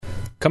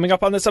Coming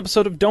up on this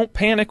episode of Don't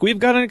Panic, we've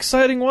got an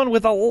exciting one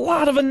with a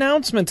lot of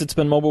announcements. It's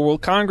been Mobile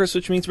World Congress,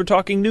 which means we're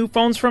talking new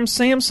phones from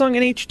Samsung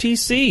and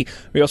HTC.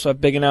 We also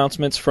have big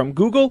announcements from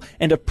Google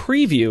and a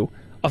preview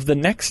of the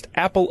next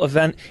Apple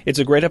event. It's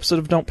a great episode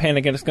of Don't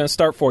Panic, and it's going to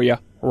start for you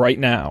right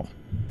now.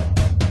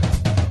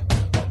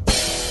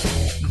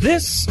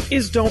 This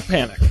is Don't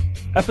Panic,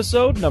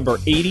 episode number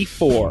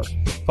 84,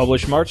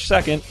 published March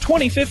 2nd,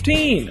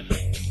 2015.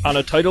 On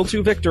a Title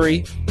II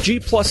victory, G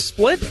Plus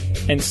split,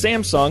 and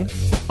Samsung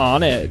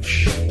on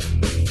edge.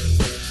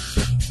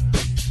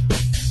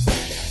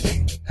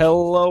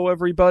 Hello,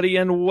 everybody,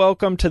 and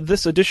welcome to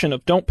this edition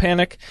of Don't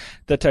Panic,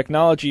 the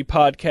technology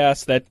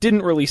podcast that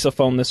didn't release a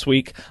phone this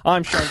week.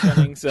 I'm Sean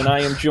Jennings, and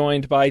I am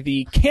joined by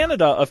the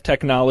Canada of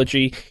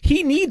technology.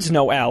 He needs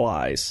no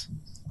allies.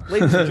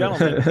 Ladies and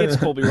gentlemen, it's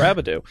Colby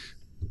Rabideau.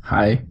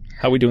 Hi.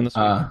 How are we doing this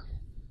week?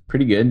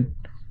 Pretty good.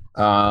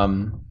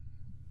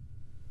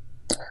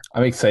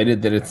 I'm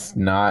excited that it's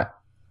not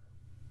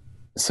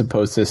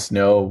supposed to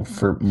snow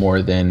for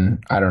more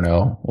than, I don't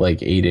know,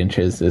 like 8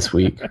 inches this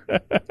week.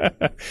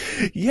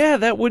 Yeah,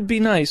 that would be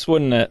nice,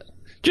 wouldn't it?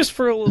 Just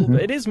for a little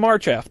bit. It is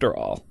March after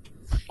all.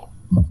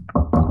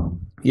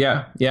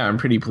 Yeah, I'm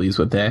pretty pleased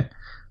with that.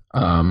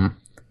 I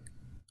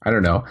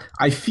don't know.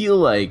 I feel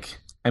like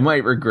I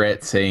might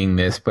regret saying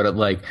this, but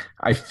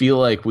I feel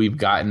like we've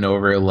gotten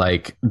over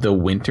like the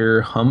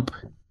winter hump,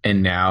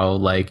 and now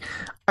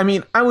I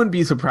mean, I wouldn't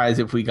be surprised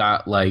if we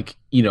got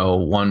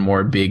one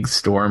more big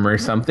storm or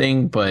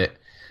something, but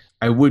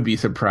I would be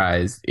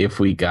surprised if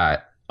we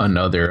got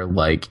another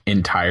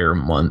entire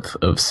month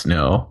of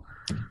snow.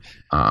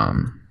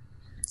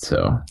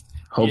 So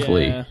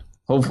hopefully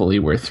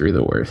we're through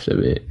the worst of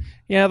it.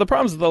 Yeah, the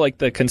problem's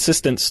the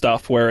consistent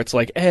stuff where it's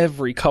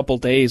every couple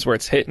days where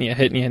it's hitting you.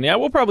 And yeah,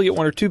 we'll probably get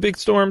one or two big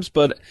storms,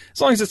 but as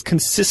long as it's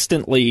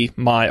consistently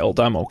mild,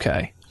 I'm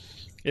okay.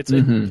 It's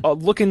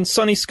looking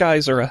sunny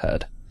skies are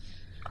ahead.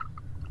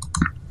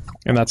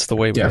 And that's the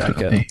way we like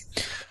it.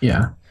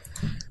 Yeah.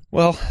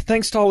 Well,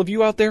 thanks to all of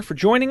you out there for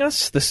joining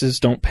us. This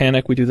is Don't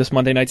Panic. We do this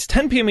Monday nights,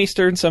 10 p.m.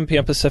 Eastern, 7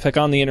 p.m. Pacific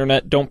on the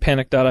internet.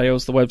 Don'tPanic.io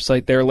is the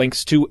website. There are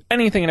links to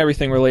anything and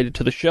everything related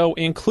to the show,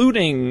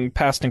 including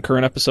past and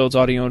current episodes,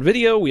 audio and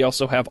video. We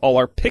also have all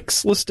our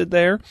picks listed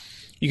there.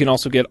 You can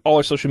also get all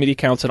our social media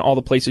accounts and all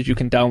the places you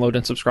can download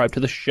and subscribe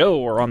to the show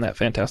or on that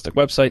fantastic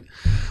website.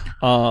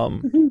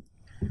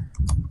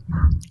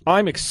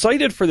 I'm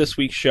excited for this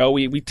week's show.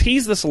 We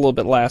teased this a little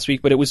bit last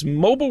week, but it was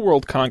Mobile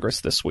World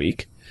Congress this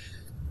week,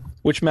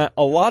 which meant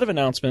a lot of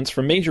announcements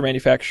from major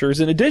manufacturers.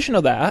 In addition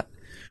to that,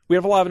 we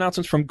have a lot of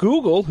announcements from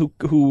Google,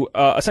 who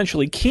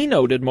essentially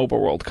keynoted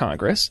Mobile World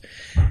Congress.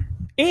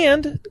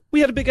 And we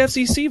had a big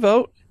FCC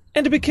vote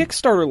and a big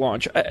Kickstarter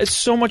launch. It's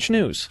so much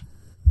news.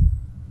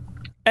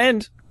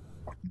 And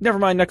never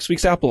mind next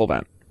week's Apple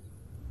event.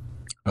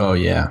 Oh,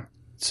 yeah.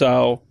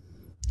 So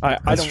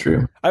That's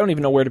true. I don't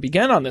even know where to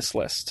begin on this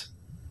list.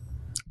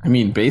 I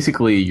mean,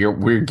 basically,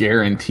 we're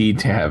guaranteed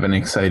to have an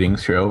exciting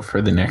show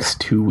for the next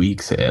 2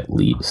 weeks at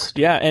least.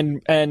 Yeah,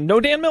 and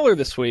no Dan Miller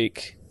this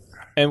week.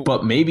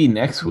 But maybe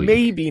next week.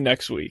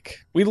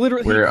 We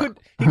literally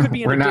he could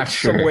be in a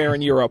ditch somewhere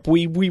in Europe.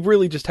 We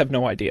really just have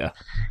no idea.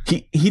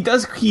 He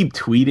does keep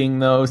tweeting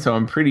though, so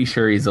I'm pretty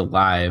sure he's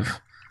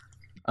alive,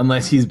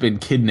 unless he's been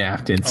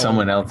kidnapped and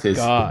someone else is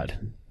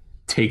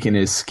taken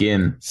his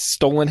skin,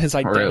 stolen his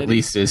identity, or at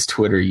least his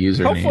Twitter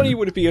username. How funny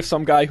would it be if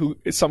some guy who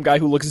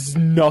looks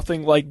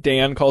nothing like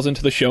Dan calls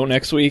into the show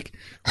next week?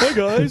 Hey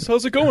guys,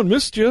 how's it going?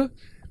 Missed you.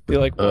 Be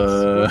like,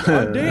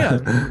 I'm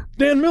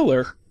Dan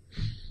Miller.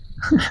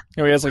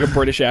 He has a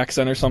British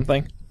accent or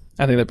something.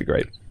 I think that'd be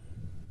great.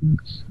 I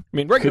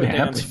mean, regular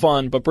Dan's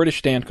fun, but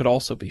British Dan could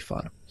also be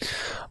fun.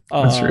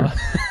 That's true.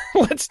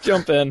 Let's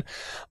jump in.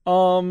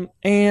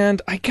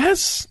 And I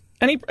guess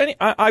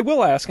I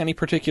will ask any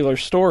particular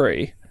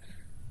story.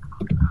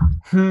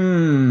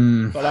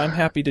 But I'm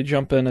happy to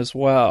jump in as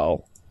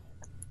well.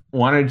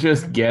 Want to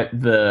just get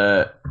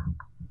the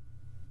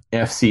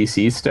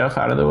FCC stuff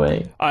out of the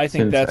way? I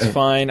think that's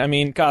fine. I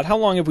mean, God, how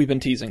long have we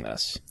been teasing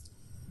this?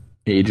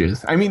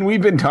 Ages. I mean, we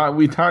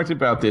talked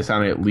about this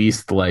on at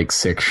least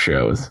 6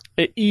 shows.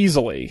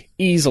 Easily.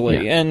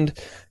 Yeah. And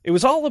it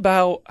was all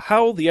about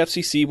how the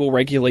FCC will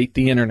regulate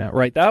the internet,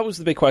 right? That was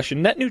the big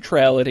question. Net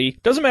neutrality.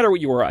 Doesn't matter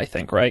what you or I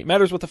think, right? It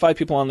matters what the 5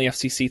 people on the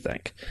FCC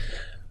think.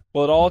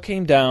 Well, it all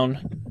came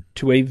down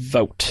to a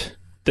vote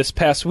this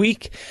past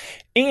week,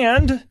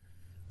 and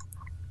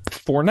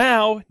for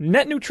now,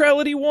 net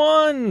neutrality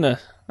won.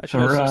 I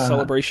should have some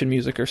celebration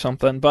music or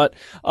something. But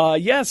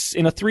yes,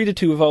 in a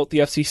 3-2 vote, the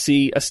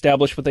FCC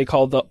established what they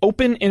call the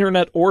Open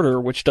Internet Order,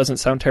 which doesn't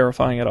sound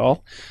terrifying at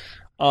all.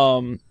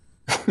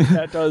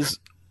 That does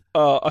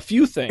a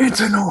few things.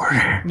 It's an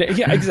order.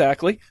 Yeah,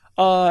 exactly.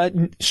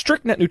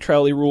 Strict net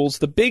neutrality rules.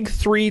 The big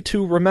 3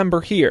 to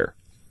remember here.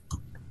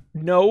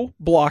 No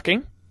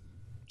blocking.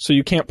 So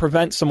you can't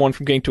prevent someone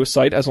from getting to a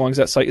site as long as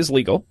that site is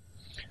legal.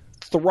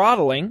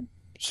 Throttling,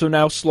 so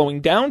now slowing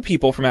down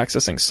people from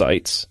accessing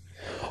sites.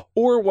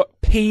 Or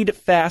what paid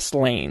fast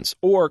lanes,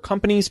 or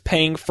companies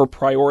paying for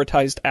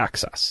prioritized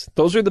access.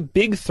 Those are the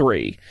big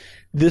 3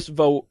 this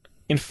vote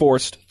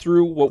enforced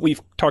through what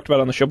we've talked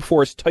about on the show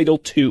before is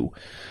Title II,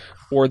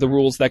 or the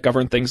rules that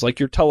govern things like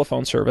your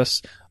telephone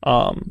service,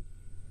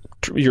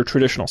 your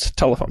traditional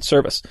telephone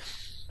service.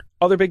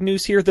 Other big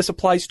news here, this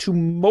applies to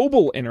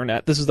mobile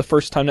internet. This is the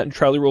first time net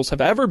neutrality rules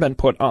have ever been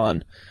put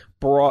on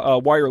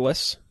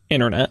wireless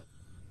internet.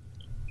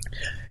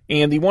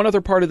 And the one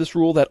other part of this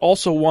rule that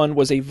also won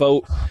was a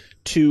vote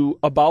to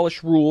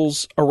abolish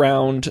rules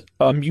around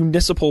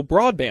municipal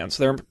broadband.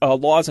 So there are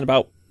laws in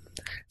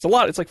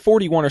it's like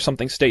 41 or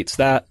something states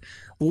that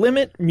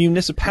limit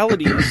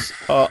municipalities'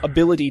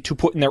 ability to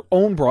put in their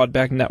own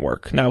broadband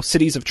network. Now,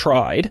 cities have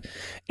tried,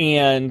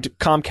 and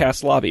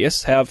Comcast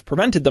lobbyists have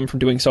prevented them from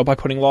doing so by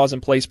putting laws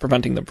in place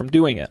preventing them from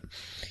doing it.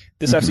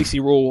 This FCC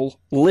rule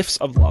lifts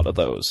a lot of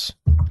those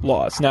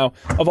laws. Now,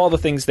 of all the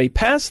things they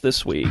passed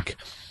this week,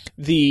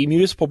 the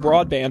municipal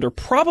broadband are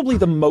probably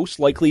the most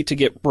likely to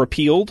get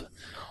repealed,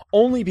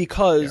 only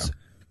because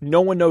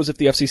no one knows if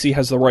the FCC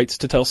has the rights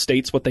to tell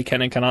states what they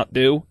can and cannot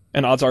do,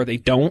 and odds are they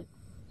don't.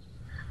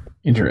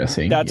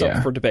 Interesting. That's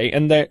up for debate.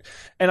 And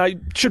I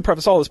should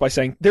preface all this by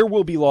saying there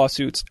will be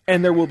lawsuits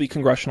and there will be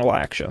congressional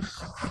action.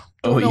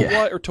 Don't know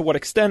what or to what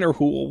extent or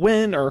who will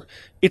win, or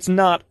it's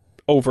not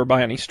over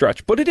by any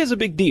stretch, but it is a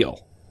big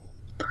deal.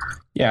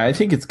 Yeah, I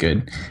think it's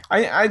good.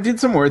 I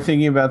did some more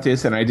thinking about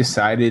this, and I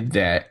decided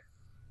that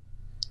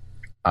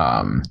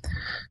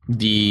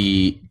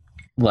the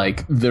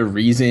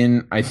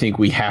reason I think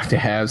we have to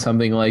have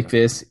something like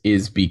this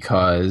is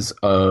because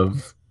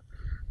of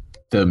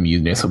the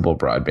municipal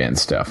broadband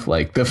stuff.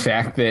 Like the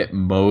fact that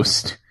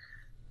most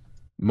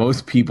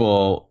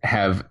people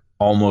have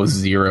almost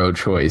zero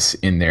choice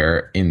in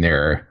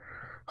their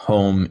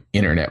home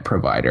internet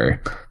provider.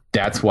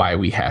 That's why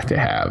we have to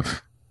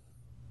have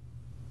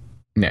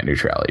net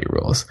neutrality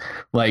rules.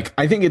 Like,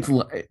 I think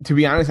to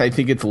be honest, I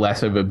think it's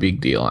less of a big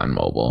deal on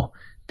mobile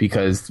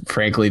because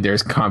frankly,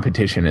 there's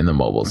competition in the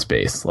mobile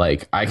space.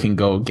 Like, I can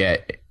go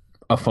get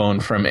a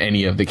phone from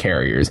any of the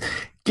carriers.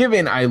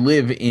 Given I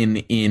live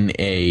in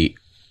a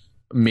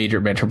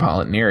major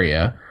metropolitan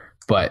area,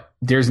 but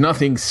there's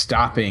nothing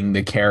stopping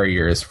the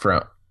carriers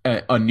from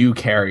a new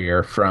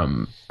carrier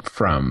from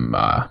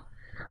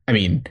I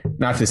mean,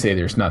 not to say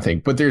there's nothing,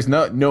 but there's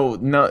no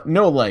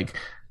like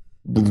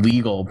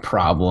legal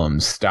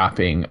problems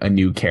stopping a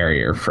new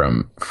carrier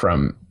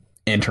from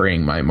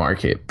entering my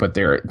market, but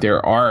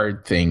there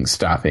are things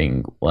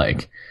stopping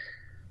like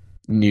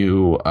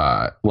new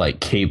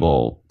like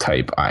cable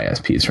type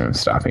ISPs from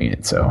stopping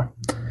it. So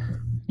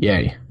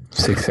yay,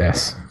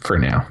 success for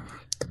now.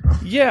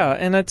 Yeah,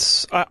 and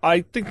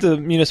I think the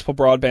municipal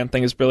broadband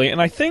thing is brilliant.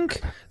 And I think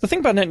the thing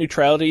about net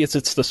neutrality is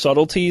it's the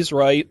subtleties,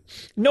 right?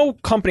 No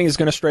company is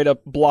going to straight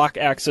up block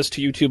access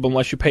to YouTube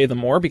unless you pay them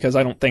more, because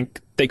I don't think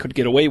they could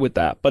get away with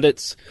that. But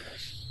it's,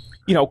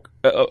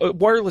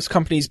 wireless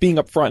companies being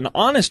upfront and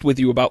honest with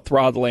you about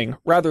throttling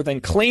rather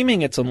than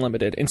claiming it's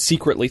unlimited and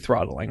secretly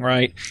throttling,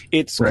 right?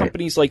 It's right.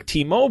 Companies like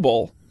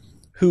T-Mobile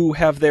who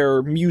have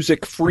their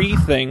music free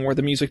thing where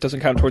the music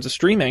doesn't count towards the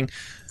streaming,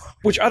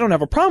 which I don't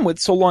have a problem with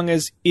so long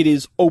as it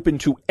is open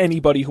to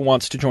anybody who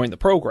wants to join the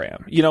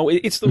program.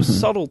 It's those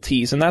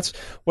subtleties, and that's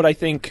what I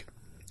think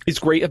is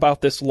great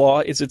about this law,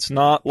 is it's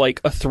not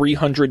like a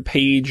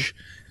 300-page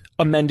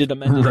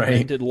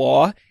amended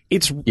law.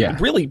 It's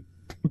really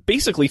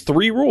basically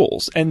 3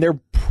 rules, and they're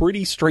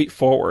pretty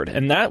straightforward.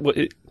 And that,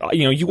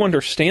 you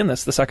understand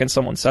this the second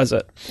someone says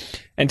it.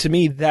 And to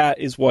me, that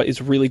is what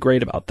is really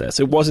great about this.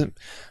 It wasn't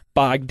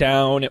bogged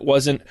down. It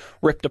wasn't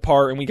ripped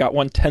apart, and we got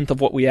 1/10 of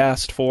what we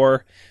asked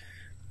for.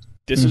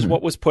 This is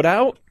what was put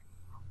out.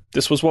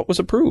 This was what was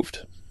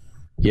approved.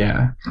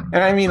 Yeah.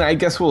 And I mean, I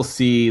guess we'll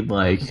see,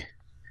 like,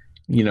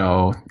 I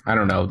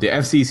don't know. The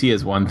FCC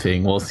is one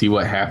thing. We'll see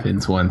what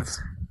happens once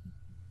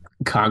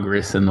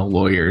Congress and the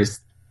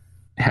lawyers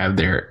have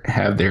their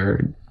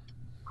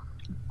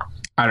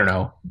I don't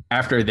know,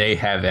 after they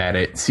have at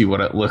it, see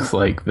what it looks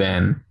like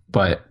then.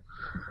 But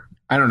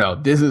I don't know.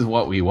 This is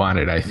what we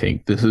wanted, I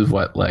think. This is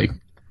what, like,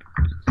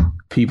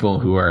 people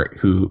who are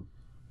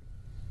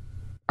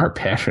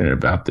passionate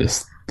about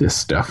this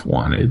stuff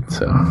wanted.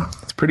 So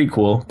it's pretty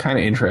cool, kind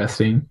of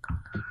interesting.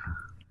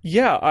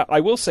 Yeah,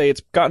 I will say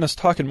it's gotten us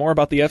talking more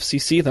about the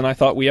FCC than I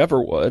thought we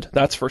ever would.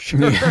 That's for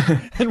sure.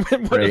 And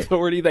what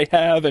authority they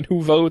have and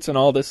who votes and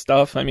all this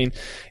stuff. I mean,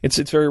 it's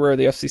very rare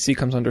the FCC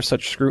comes under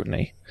such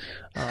scrutiny.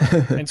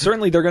 And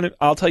certainly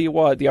I'll tell you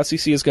what, the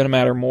FCC is going to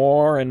matter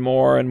more and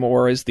more and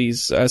more as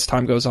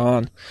time goes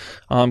on.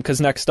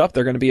 Because next up,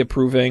 they're going to be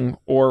approving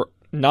or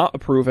not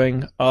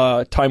approving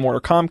Time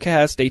Warner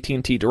Comcast,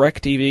 AT&T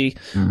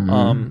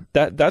DirecTV.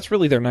 That's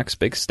really their next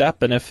big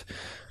step. And if,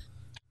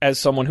 as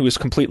someone who is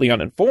completely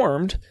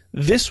uninformed,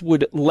 this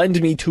would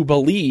lend me to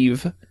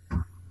believe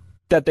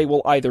that they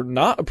will either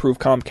not approve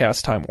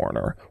Comcast Time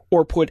Warner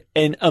or put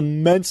an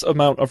immense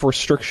amount of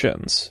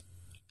restrictions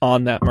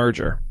on that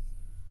merger.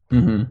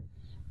 And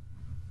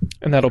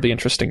that'll be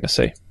interesting to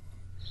see.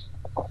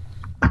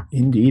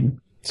 Indeed.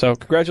 So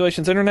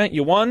congratulations, Internet.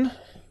 You won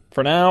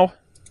for now.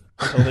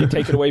 Until they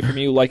take it away from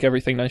you like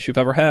everything nice you've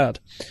ever had.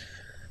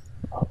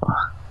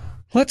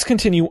 Let's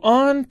continue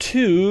on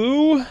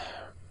to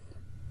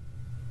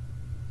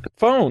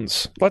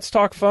Phones. Let's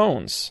talk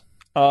phones.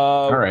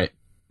 All right.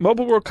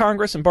 Mobile World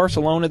Congress in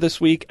Barcelona this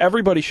week.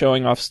 Everybody's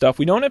showing off stuff.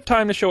 We don't have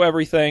time to show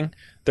everything.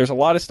 There's a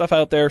lot of stuff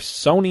out there.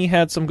 Sony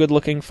had some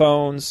good-looking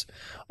phones.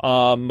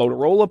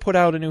 Motorola put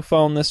out a new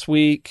phone this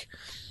week.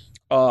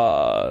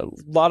 A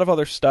lot of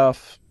other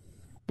stuff.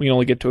 We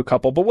only get to a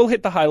couple, but we'll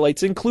hit the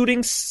highlights,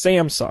 including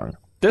Samsung.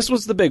 This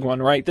was the big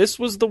one, right? This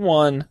was the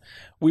one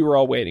we were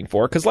all waiting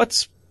for.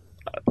 Because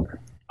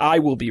I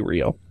will be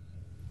real.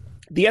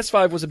 The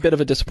S5 was a bit of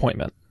a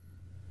disappointment.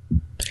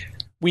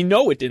 We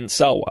know it didn't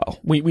sell well.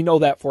 We know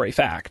that for a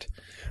fact.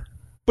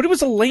 But it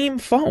was a lame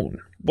phone.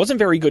 Wasn't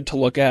very good to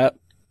look at.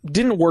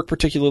 Didn't work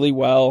particularly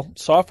well.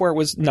 Software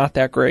was not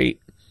that great.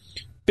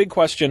 Big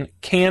question,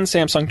 can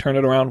Samsung turn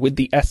it around with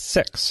the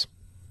S6?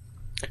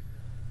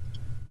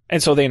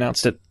 And so they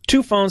announced it.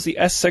 Two phones, the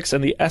S6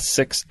 and the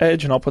S6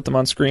 Edge, and I'll put them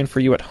on screen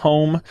for you at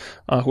home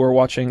who are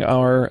watching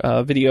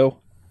our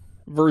video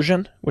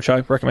version, which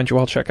I recommend you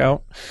all check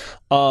out.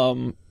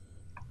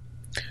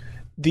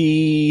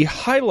 The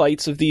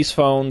highlights of these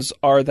phones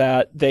are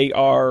that they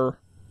are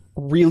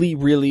really,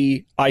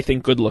 really, I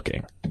think, good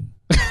looking.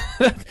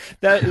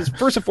 That is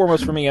first and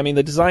foremost for me. I mean,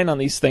 the design on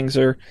these things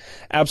are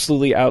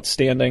absolutely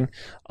outstanding.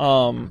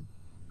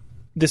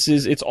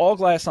 It's all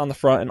glass on the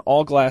front and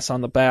all glass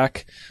on the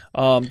back.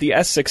 The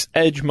S6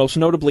 Edge most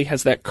notably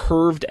has that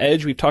curved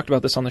edge. We've talked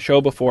about this on the show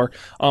before,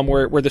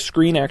 where the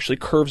screen actually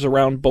curves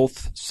around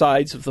both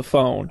sides of the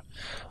phone.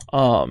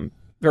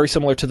 Very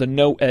similar to the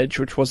Note Edge,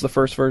 which was the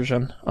first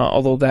version,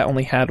 although that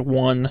only had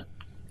one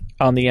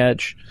on the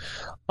edge.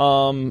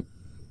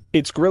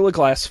 It's Gorilla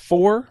Glass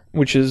 4,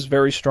 which is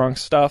very strong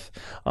stuff.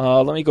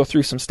 Let me go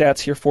through some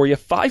stats here for you.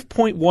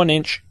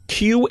 5.1-inch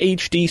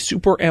QHD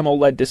Super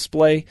AMOLED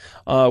display,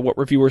 what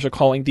reviewers are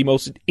calling the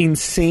most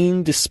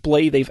insane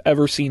display they've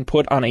ever seen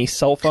put on a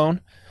cell phone.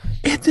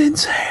 It's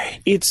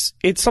insane. It's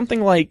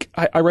something like,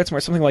 I read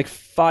somewhere, something like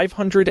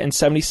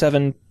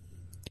 577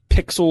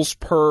 pixels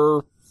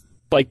per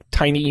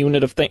tiny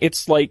unit of thing.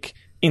 It's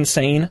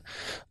insane.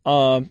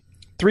 3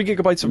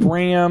 gigabytes of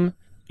RAM,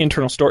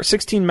 internal storage,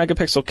 16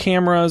 megapixel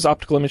cameras,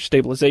 optical image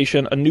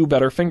stabilization, a new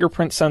better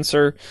fingerprint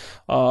sensor,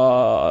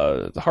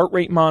 heart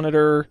rate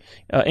monitor,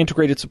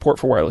 integrated support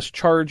for wireless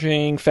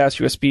charging, fast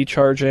USB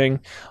charging.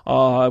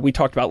 We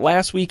talked about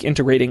last week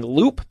integrating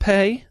Loop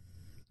Pay,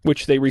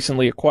 which they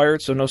recently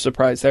acquired, so no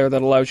surprise there.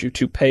 That allows you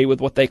to pay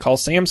with what they call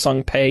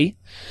Samsung Pay.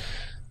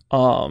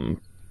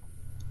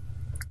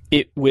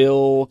 It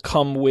will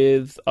come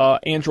with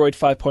Android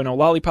 5.0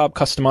 Lollipop,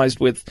 customized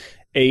with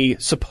a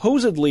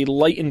supposedly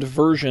lightened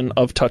version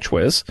of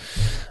TouchWiz.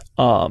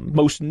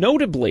 Most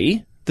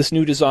notably, this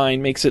new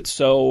design makes it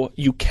so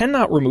you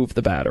cannot remove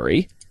the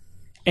battery,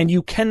 and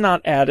you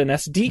cannot add an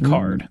SD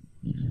card.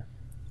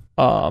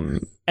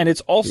 And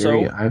it's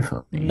also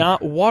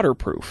not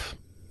waterproof,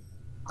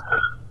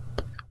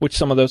 which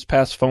some of those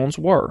past phones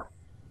were.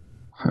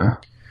 Huh.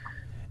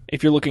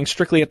 If you're looking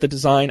strictly at the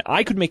design,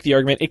 I could make the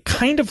argument it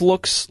kind of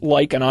looks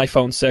like an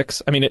iPhone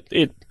 6. I mean,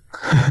 it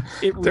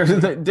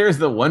there's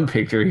the one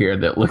picture here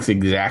that looks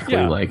exactly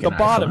like the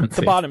bottom.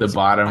 The bottom is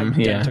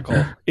identical.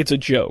 Yeah. It's a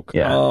joke.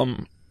 Yeah.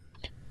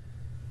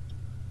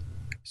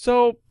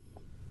 So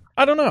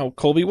I don't know,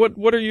 Colby.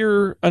 What are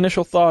your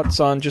initial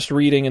thoughts on just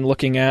reading and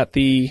looking at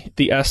the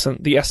S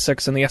and the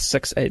S6 and the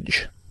S6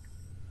 Edge?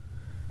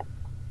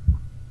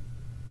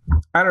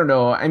 I don't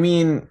know. I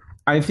mean,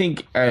 I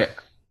think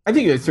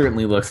it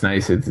certainly looks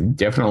nice. It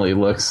definitely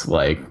looks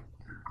like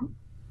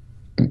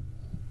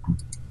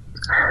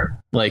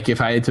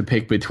if I had to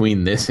pick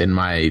between this and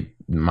my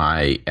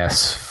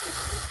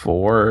S4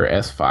 or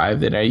S5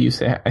 that I used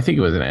to have, I think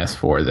it was an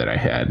S4 that I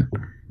had.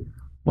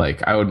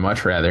 I would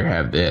much rather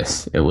have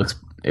this. It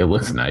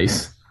looks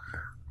nice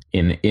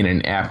in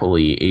an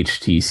Apple-y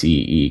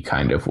HTC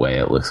kind of way.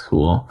 It looks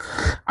cool.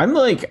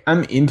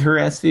 I'm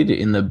interested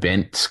in the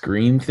bent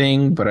screen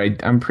thing, but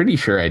I'm pretty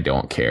sure I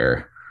don't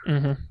care.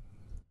 Mm-hmm.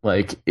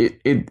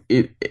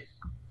 It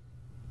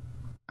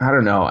I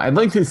don't know. I'd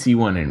like to see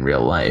one in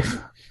real life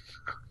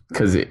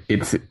because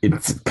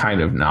it's kind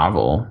of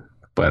novel,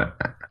 but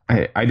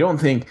I don't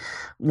think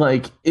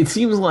it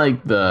seems like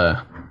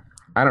I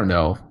don't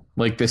know,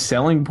 the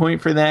selling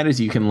point for that is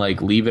you can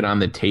leave it on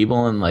the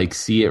table and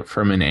see it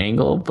from an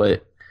angle,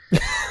 but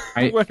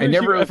I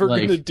never ever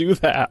going to do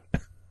that.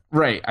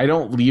 Right. I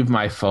don't leave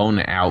my phone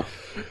out.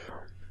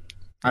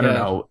 I don't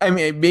know. I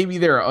mean, maybe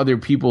there are other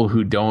people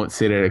who don't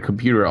sit at a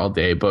computer all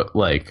day, but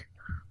I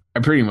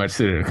pretty much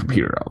sit at a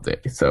computer all day,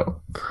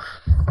 so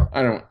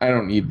I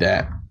don't need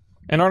that.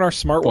 And aren't our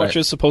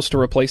smartwatches supposed to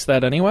replace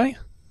that anyway?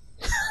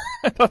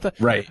 I thought that,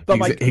 right. But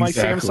my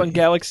Samsung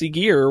Galaxy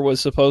Gear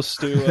was supposed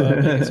to,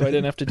 so I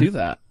didn't have to do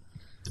that.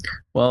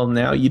 Well,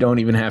 now you don't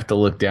even have to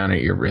look down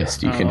at your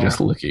wrist. You can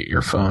just look at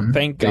your phone.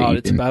 Thank God,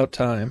 it's about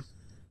time.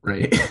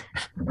 Right.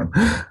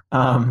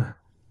 I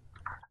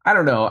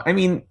don't know. I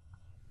mean,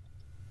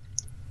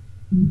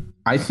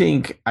 I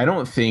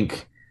don't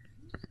think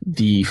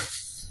the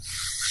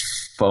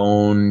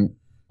phone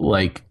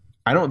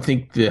I don't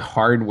think the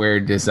hardware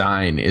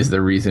design is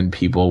the reason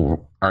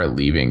people are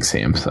leaving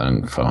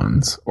Samsung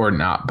phones or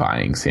not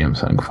buying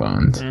Samsung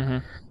phones.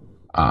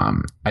 Mm-hmm.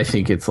 I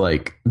think it's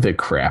like the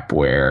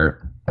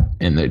crapware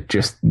and the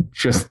just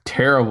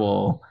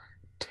terrible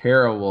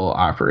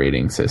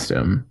operating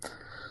system.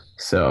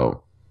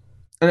 So,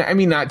 and I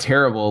mean, not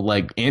terrible,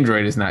 like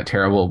Android is not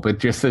terrible, but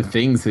just the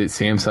things that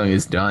Samsung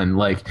has done,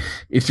 like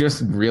it's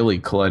just really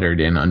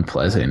cluttered and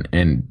unpleasant.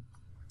 And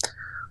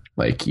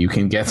like you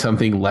can get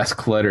something less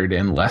cluttered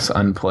and less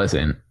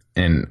unpleasant.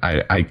 And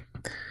I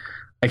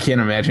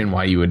can't imagine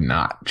why you would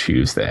not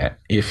choose that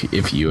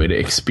if you had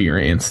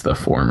experienced the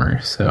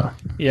former. So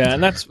yeah,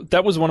 and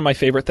that was one of my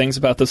favorite things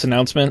about this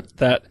announcement,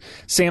 that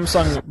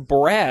Samsung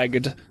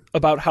bragged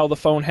about how the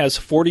phone has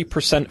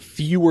 40%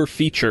 fewer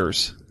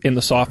features in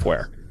the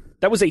software.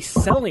 That was a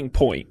selling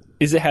point,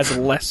 is it has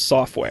less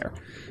software.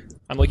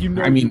 I'm like, you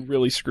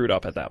really screwed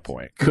up at that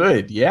point.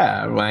 Good,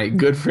 yeah. Like,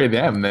 good for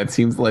them. That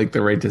seems like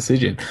the right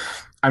decision.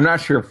 I'm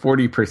not sure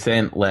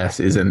 40%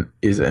 less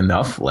is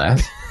enough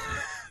less.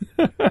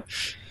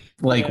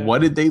 Like, yeah.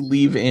 What did they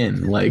leave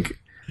in? Like,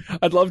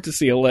 I'd love to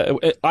see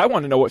I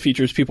want to know what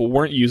features people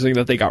weren't using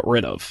that they got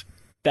rid of.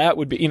 That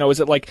would be, is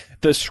it like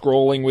the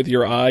scrolling with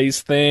your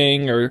eyes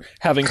thing, or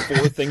having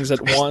 4 things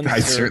at once? I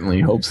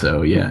certainly hope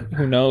so, yeah.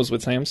 Who knows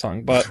with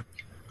Samsung, but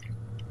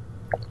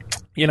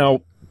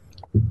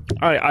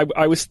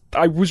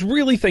I was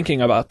really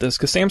thinking about this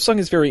because Samsung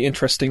is very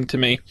interesting to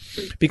me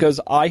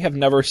because I have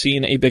never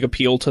seen a big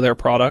appeal to their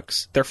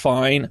products. They're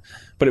fine,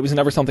 but it was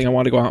never something I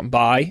wanted to go out and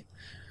buy.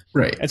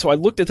 Right. And so I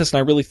looked at this and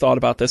I really thought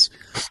about this.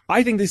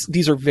 I think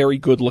these are very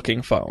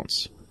good-looking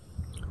phones.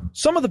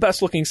 Some of the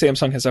best-looking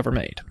Samsung has ever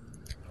made.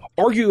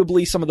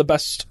 Arguably some of the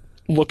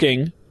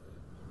best-looking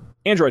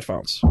Android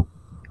phones.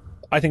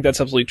 I think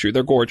that's absolutely true.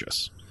 They're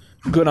gorgeous.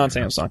 Good on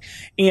Samsung.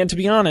 And to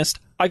be honest,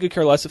 I could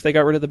care less if they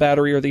got rid of the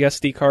battery or the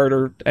SD card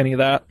or any of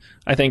that.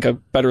 I think a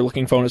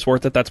better-looking phone is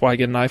worth it. That's why I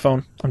get an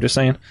iPhone. I'm just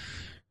saying.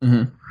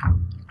 Mm-hmm.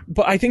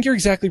 But I think you're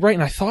exactly right,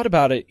 and I thought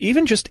about it.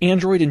 Even just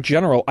Android in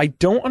general, I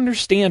don't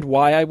understand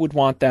why I would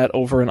want that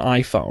over an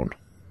iPhone.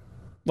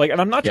 Like,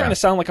 and I'm not trying to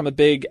sound like I'm a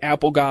big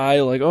Apple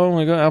guy, like, oh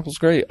my god, Apple's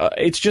great.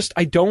 It's just,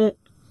 I don't,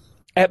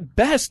 at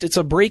best, it's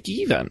a break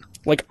even.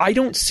 Like, I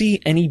don't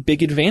see any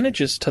big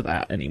advantages to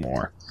that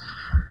anymore.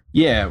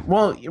 Yeah,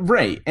 well,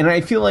 right. And I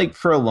feel like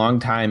for a long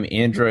time,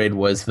 Android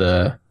was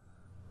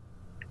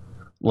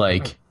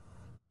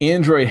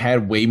Android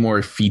had way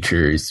more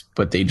features,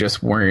 but they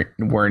just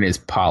weren't as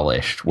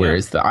polished.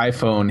 Whereas the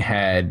iPhone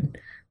had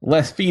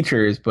less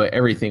features, but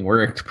everything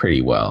worked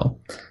pretty well.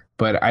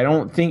 But I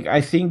don't think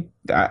I think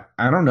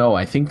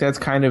that's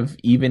kind of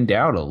evened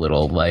out a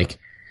little. Like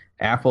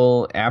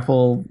Apple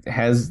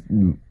has,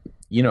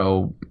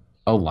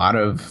 a lot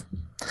of,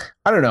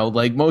 I don't know,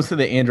 like most of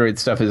the Android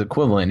stuff is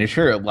equivalent. And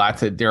sure,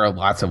 there are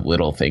lots of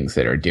little things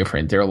that are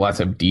different. There are lots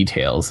of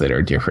details that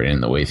are different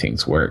in the way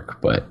things work,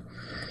 but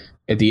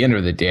at the end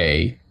of the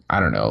day, I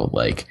don't know,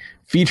 like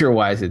feature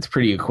wise, it's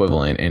pretty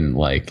equivalent. And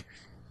like,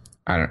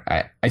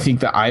 I think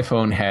the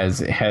iPhone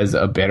has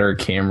a better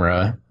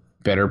camera,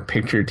 better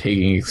picture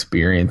taking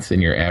experience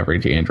than your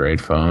average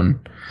Android phone.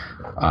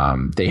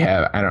 They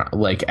have,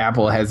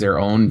 Apple has their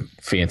own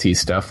fancy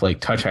stuff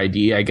like Touch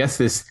ID. I guess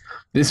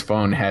this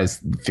phone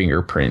has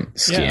fingerprint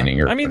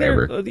scanning or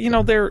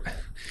whatever.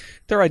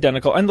 They're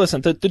identical. And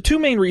listen, the 2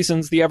 main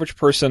reasons the average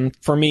person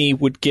for me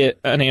would get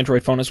an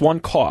Android phone is one,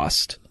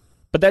 cost.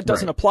 But that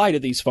doesn't apply to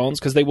these phones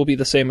because they will be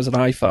the same as an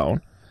iPhone.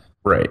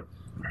 Right.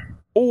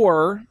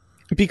 Or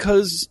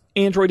because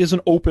Android is an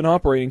open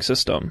operating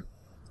system,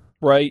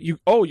 right? You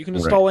can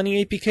install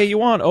any APK you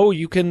want. Oh,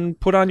 you can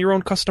put on your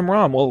own custom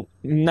ROM. Well,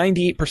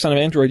 98% of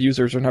Android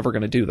users are never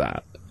going to do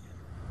that.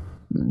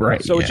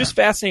 Right. So it's just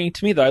fascinating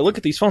to me that I look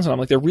at these phones and I'm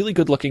like, they're really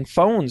good looking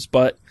phones,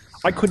 but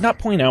I could not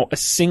point out a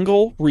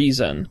single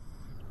reason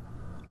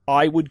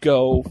I would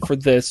go for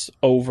this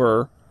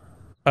over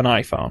an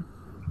iPhone.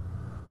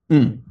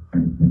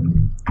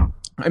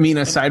 I mean,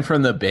 aside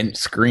from the bent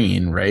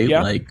screen, right?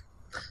 Yeah.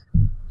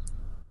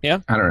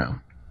 I don't know.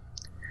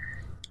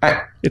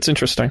 It's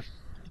interesting.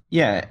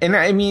 Yeah, and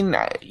I mean,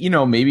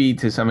 maybe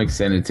to some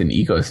extent it's an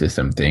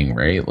ecosystem thing,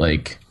 right?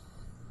 Like,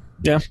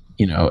 yeah,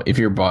 if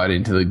you're bought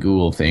into the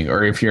Google thing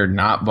or if you're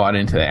not bought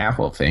into the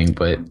Apple thing,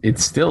 but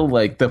it's still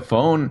like the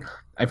phone.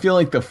 I feel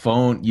like the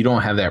phone, you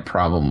don't have that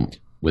problem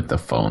with the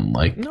phone.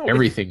 Like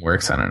everything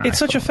works on an iPhone. It's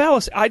such a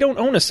fallacy. I don't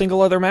own a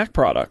single other Mac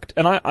product,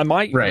 and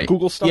my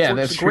Google stuff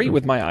works great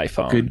with my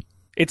iPhone.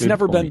 It's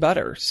never been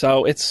better.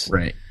 So it's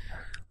right.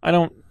 I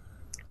don't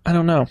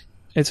know.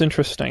 It's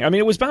interesting. I mean,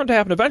 it was bound to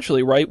happen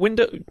eventually, right?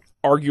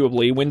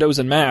 Arguably, Windows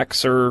and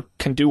Macs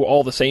can do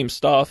all the same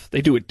stuff.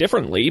 They do it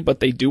differently, but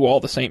they do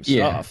all the same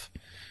stuff.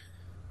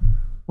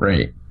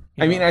 Right.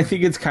 I mean, I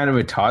think it's kind of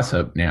a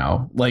toss-up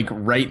now. Like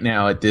right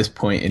now, at this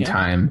point in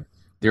time,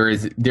 there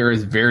is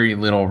very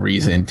little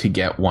reason to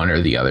get one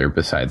or the other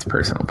besides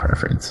personal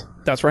preference.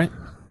 That's right.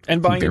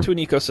 And buying into an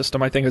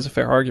ecosystem, I think, is a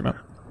fair argument.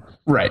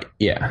 Right.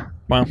 Yeah.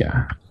 Wow.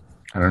 Yeah.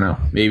 I don't know.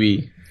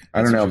 Maybe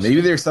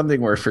there's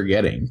something we're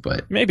forgetting,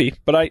 but maybe.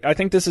 But I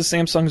think this is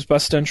Samsung's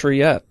best entry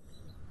yet.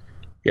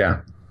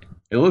 Yeah.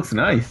 It looks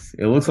nice.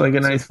 It looks like a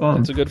nice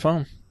phone. It's a good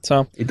phone.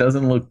 So it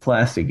doesn't look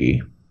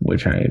plasticky,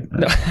 which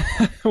no,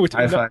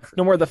 find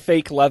no more of the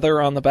fake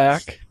leather on the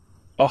back.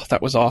 Oh,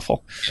 that was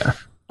awful. Yeah.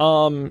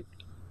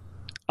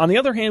 On the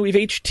other hand, we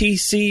have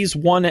HTC's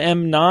One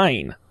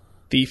M9,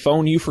 the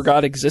phone you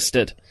forgot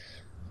existed.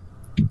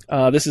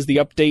 This is the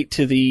update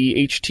to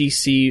the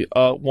HTC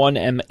One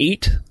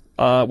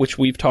M8, which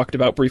we've talked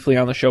about briefly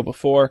on the show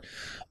before.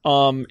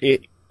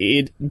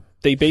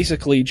 They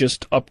basically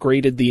just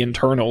upgraded the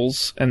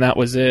internals, and that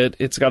was it.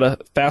 It's got a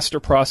faster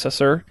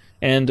processor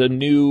and a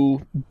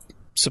new,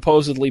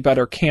 supposedly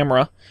better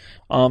camera.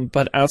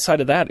 But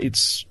outside of that,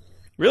 it's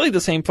really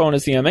the same phone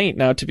as the M8.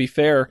 Now, to be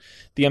fair,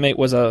 the M8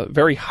 was a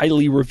very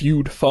highly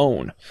reviewed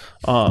phone.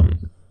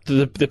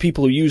 The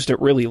people who used it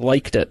really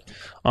liked it.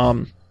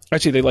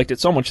 Actually, they liked it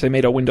so much they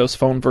made a Windows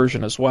Phone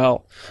version as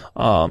well.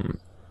 But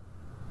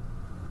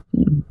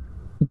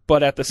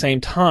at the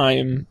same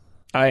time,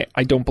 I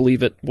don't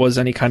believe it was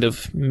any kind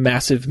of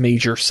massive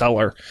major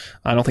seller.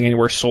 I don't think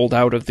anywhere sold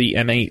out of the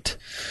M8.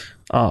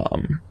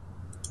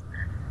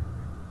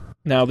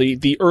 Now,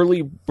 the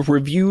early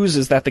reviews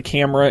is that the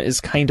camera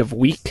is kind of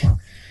weak,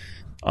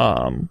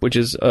 which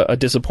is a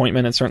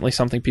disappointment and certainly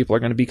something people are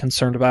going to be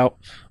concerned about.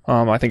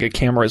 I think a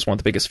camera is one of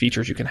the biggest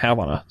features you can have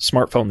on a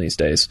smartphone these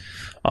days.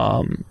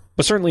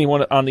 But certainly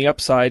on the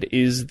upside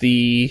is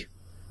the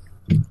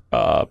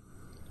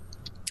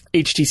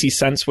HTC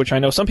Sense, which I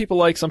know some people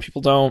like, some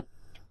people don't.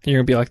 You're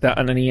going to be like that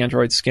on any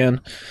Android skin.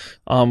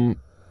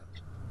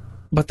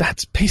 But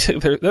that's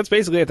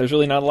basically it. There's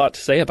really not a lot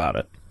to say about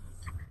it.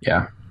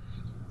 Yeah.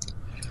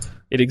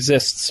 It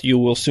exists. You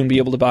will soon be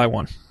able to buy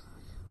one.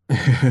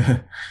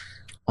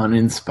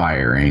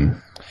 Uninspiring.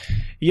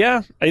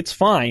 Yeah, it's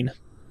fine.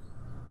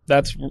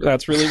 That's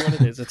really what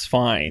it is. It's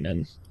fine.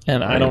 And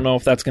right. I don't know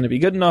if that's going to be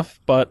good enough,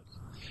 but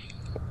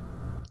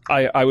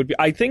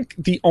I think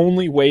the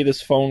only way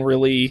this phone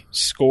really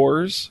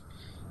scores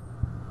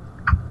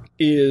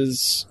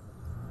is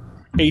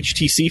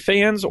HTC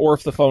fans, or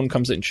if the phone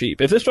comes in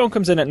cheap. If this phone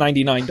comes in at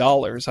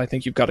 $99, I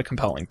think you've got a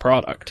compelling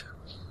product.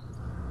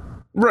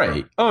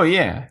 Right. Oh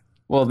yeah.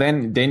 Well,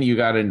 then you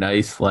got a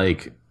nice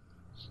like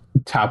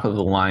top of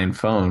the line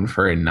phone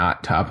for a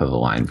not top of the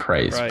line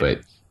price. Right.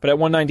 But at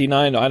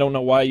 $199, I don't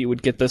know why you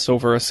would get this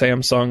over a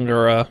Samsung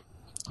or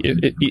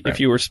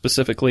if you were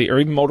specifically, or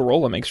even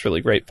Motorola makes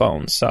really great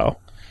phones. So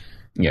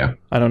yeah,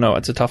 I don't know.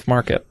 It's a tough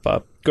market,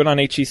 but good on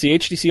HTC.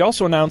 HTC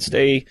also announced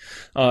a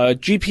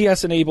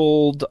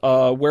GPS-enabled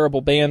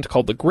wearable band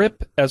called the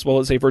Grip, as well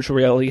as a virtual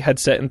reality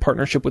headset in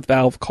partnership with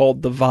Valve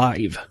called the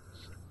Vive.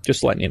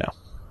 Just letting you know.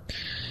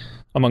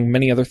 Among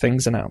many other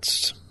things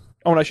announced.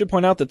 Oh, and I should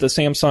point out that the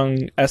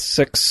Samsung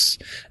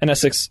S6 and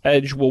S6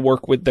 Edge will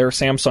work with their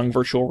Samsung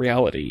virtual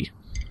reality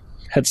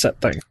headset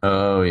thing.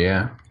 Oh,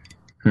 yeah.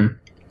 And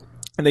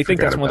they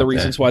think that's one of the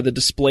reasons why the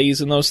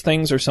displays in those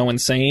things are so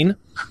insane.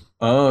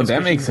 Oh,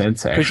 that makes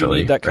sense, actually. Because you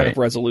need that kind of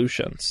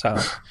resolution. So,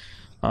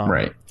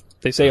 right.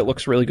 They say it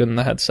looks really good in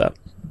the headset.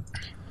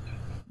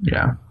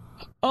 Yeah.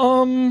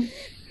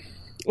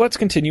 Let's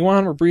continue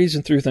on. We're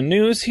breezing through the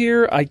news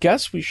here. I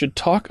guess we should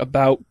talk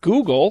about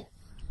Google.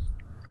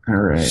 All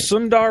right.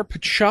 Sundar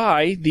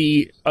Pichai,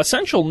 the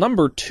essential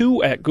number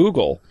 2 at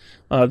Google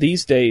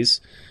these days,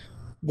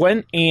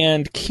 went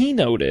and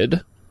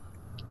keynoted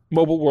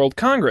Mobile World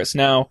Congress.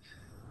 Now,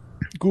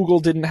 Google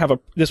didn't have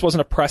this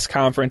wasn't a press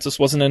conference, this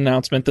wasn't an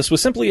announcement, this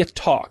was simply a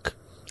talk.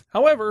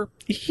 However,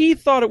 he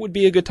thought it would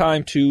be a good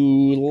time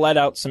to let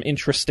out some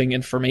interesting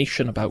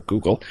information about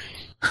Google,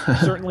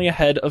 certainly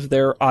ahead of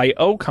their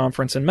I/O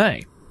conference in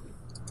May.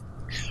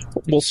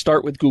 We'll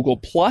start with Google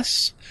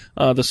Plus,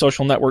 the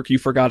social network you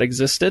forgot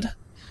existed.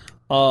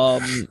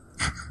 People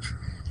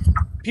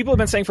have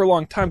been saying for a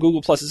long time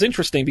Google Plus is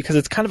interesting because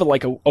it's kind of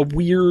like a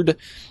weird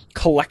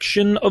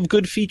collection of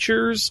good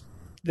features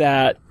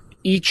that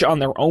each on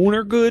their own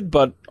are good,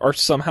 but are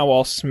somehow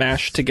all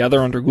smashed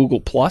together under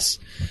Google Plus.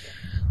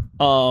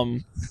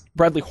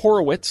 Bradley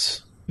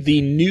Horowitz,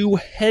 the new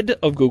head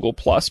of Google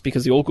Plus,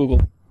 because the old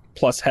Google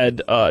Plus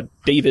head,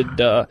 David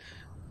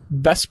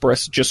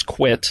Vespris, just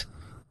quit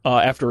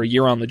after a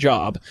year on the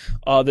job.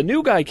 The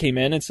new guy came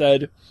in and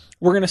said,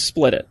 we're going to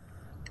split it.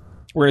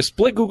 We're going to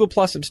split Google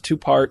Plus into 2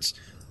 parts.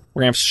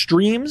 We're going to have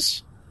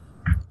streams,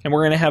 and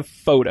we're going to have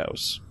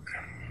photos.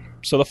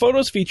 So the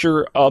photos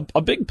feature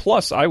a big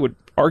plus, I would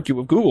argue,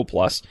 of Google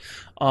Plus.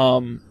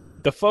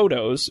 The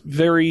photos,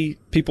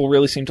 people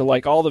really seem to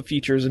like all the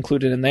features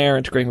included in there,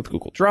 integrating with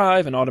Google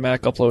Drive and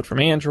automatic upload from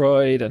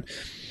Android, and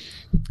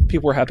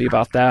people were happy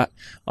about that.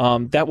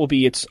 That will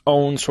be its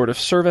own sort of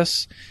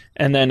service,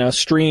 and then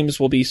streams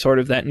will be sort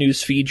of that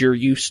news feed you're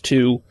used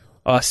to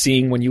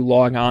seeing when you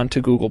log on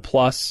to Google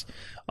Plus.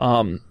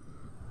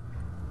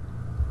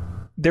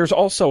 There's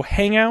also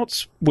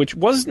Hangouts, which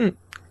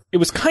it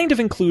was kind of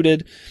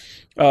included.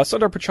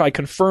 Sundar Pichai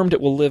confirmed it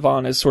will live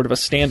on as sort of a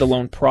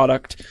standalone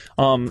product.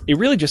 It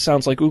really just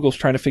sounds like Google's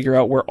trying to figure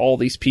out where all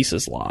these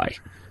pieces lie.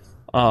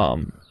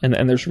 And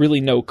there's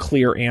really no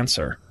clear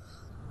answer.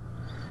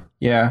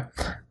 Yeah.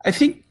 I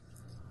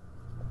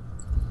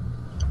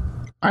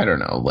don't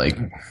know, like,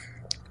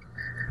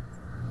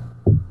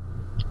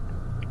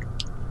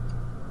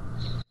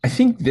 I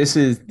think this.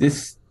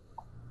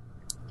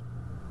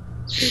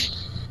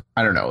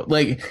 I don't know.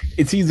 Like,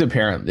 it seems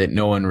apparent that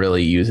no one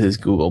really uses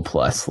Google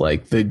Plus,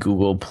 like the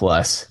Google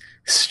Plus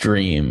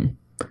stream.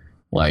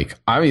 Like,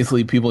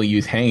 obviously, people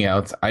use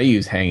Hangouts. I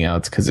use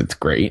Hangouts because it's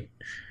great.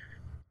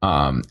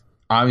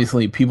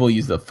 Obviously, people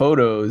use the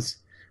photos,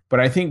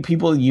 but I think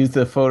people use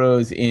the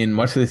photos in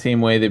much the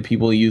same way that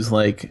people use,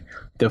 like,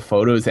 the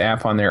Photos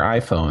app on their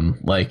iPhone.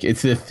 Like,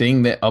 it's the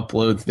thing that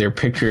uploads their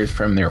pictures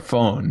from their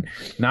phone,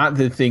 not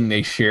the thing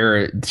they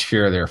share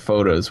their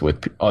photos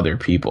with other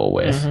people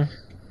with. Mm-hmm.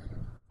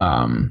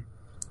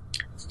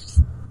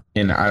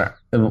 And I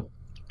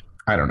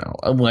don't know.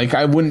 Like,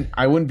 I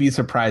wouldn't be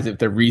surprised if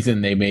the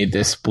reason they made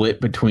this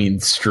split between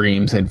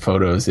streams and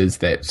photos is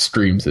that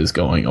streams is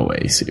going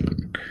away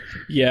soon.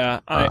 Yeah,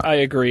 I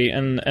agree.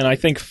 And I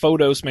think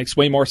photos makes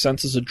way more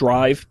sense as a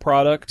Drive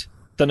product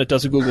than it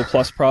does a Google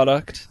Plus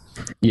product.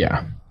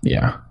 Yeah,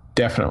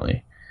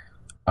 definitely.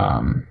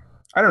 I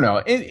don't know.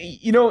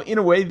 In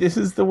a way, this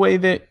is the way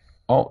that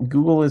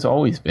Google has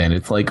always been.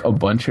 It's like a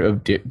bunch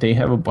of they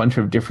have a bunch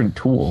of different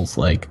tools.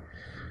 Like,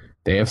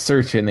 they have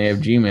search and they have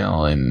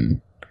Gmail, and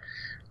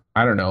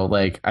I don't know.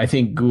 Like, I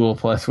think Google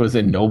Plus was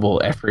a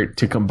noble effort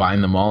to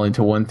combine them all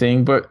into one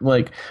thing. But,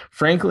 like,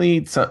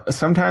 frankly,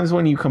 sometimes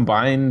when you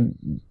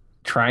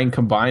try and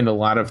combine a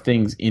lot of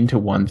things into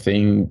one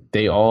thing,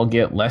 they all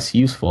get less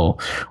useful,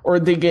 or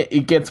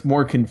it gets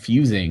more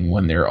confusing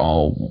when they're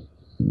all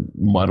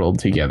muddled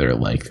together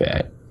like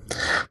that.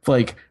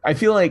 Like, I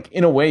feel like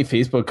in a way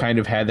Facebook kind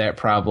of had that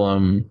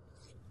problem,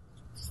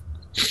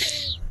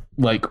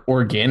 like,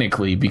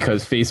 organically,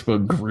 because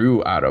Facebook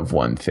grew out of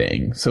one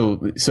thing.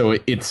 So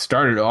it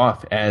started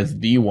off as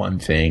the one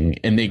thing,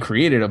 and they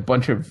created a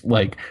bunch of,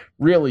 like,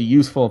 really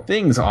useful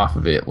things off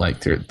of it,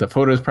 like the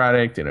Photos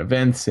product and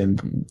Events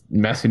and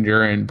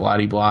Messenger and blah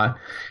blah.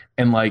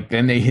 And, like,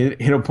 then they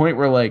hit a point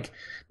where, like,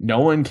 no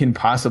one can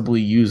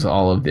possibly use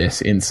all of this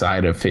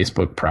inside of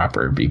Facebook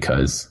proper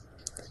because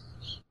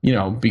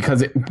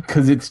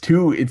it's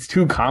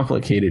too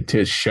complicated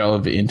to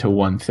shove into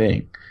one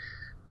thing.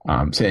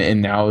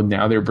 And now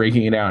they're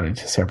breaking it out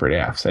into separate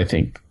apps. I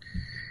think,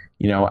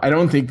 I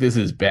don't think this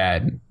is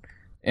bad,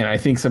 and I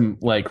think some,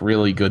 like,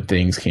 really good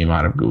things came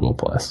out of Google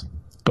Plus.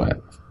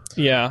 But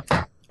yeah,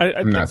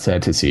 I'm not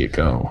sad to see it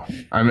go.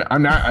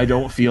 I'm not. I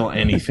don't feel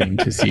anything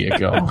to see it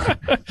go.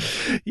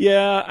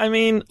 Yeah, I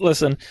mean,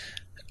 listen,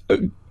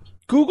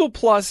 Google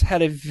Plus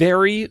had a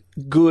very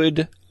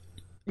good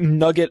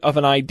nugget of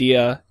an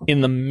idea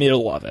in the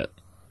middle of it,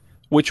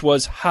 which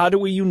was, how do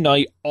we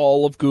unite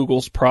all of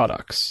Google's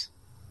products?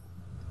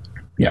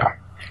 Yeah.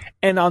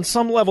 And on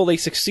some level, they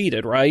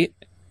succeeded, right?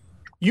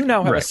 You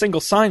now have a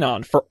single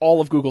sign-on for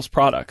all of Google's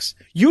products.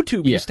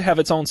 YouTube used to have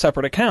its own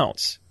separate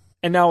accounts,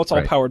 and now it's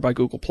all powered by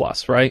Google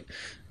Plus, right?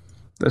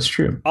 That's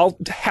true. I'll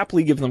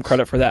happily give them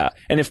credit for that.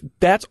 And if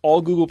that's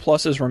all Google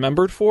Plus is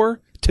remembered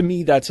for, to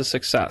me, that's a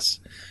success.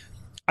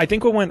 I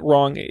think what went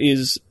wrong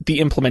is the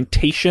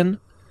implementation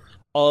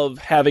of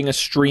having a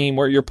stream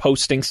where you're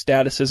posting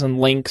statuses and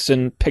links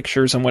and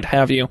pictures and what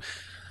have you.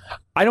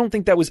 I don't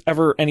think that was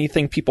ever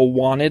anything people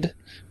wanted.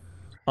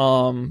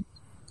 I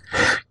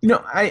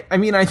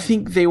mean, I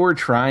think they were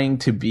trying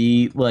to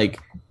be like,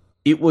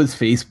 it was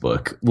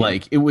Facebook,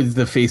 like, it was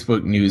the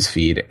Facebook news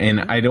feed,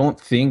 and I don't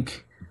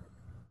think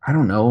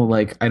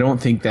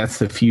that's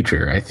the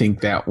future. I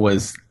think that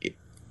was,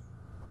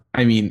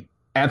 I mean,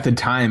 at the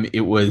time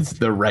it was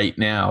the right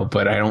now,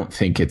 but I don't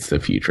think it's the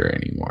future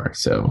anymore.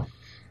 So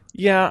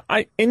yeah,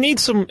 it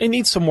needs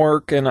some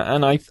work, and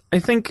I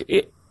think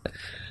it.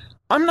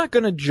 I'm not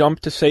going to jump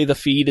to say the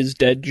feed is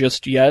dead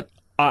just yet.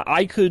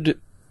 I could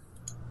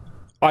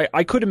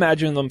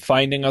imagine them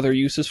finding other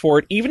uses for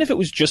it, even if it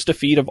was just a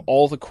feed of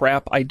all the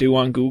crap I do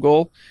on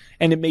Google,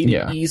 and it made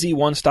an easy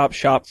one-stop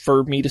shop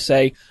for me to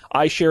say,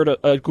 I shared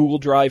a Google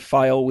Drive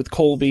file with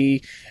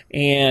Colby,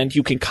 and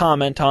you can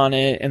comment on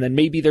it, and then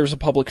maybe there's a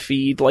public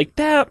feed like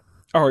that.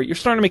 All right, you're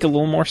starting to make a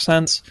little more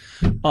sense.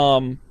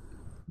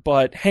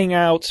 But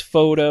Hangouts,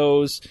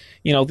 Photos,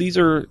 these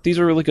are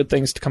really good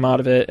things to come out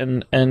of it.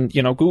 And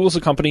Google's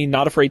a company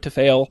not afraid to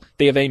fail.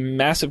 They have a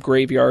massive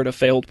graveyard of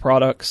failed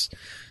products.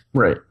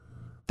 Right.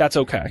 That's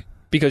okay,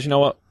 because you know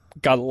what?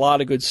 Got a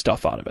lot of good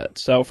stuff out of it.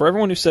 So for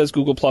everyone who says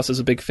Google Plus is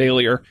a big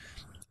failure,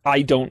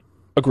 I don't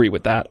agree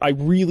with that. I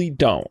really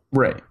don't.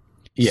 Right.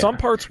 Yeah. Some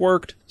parts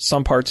worked,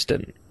 some parts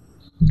didn't.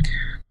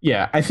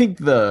 Yeah, I think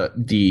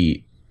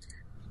the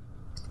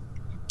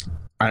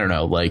I don't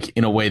know, like,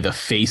 in a way, the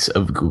face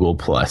of Google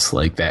Plus,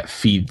 like that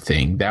feed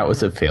thing, that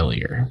was a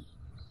failure.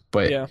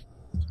 But yeah,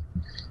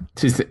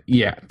 to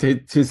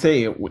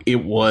say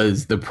it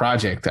was the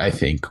project, I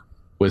think,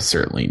 was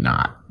certainly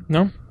not.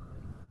 No,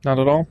 not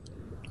at all.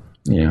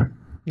 Yeah.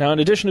 Now, in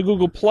addition to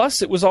Google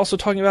Plus, it was also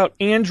talking about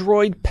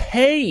Android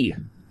Pay.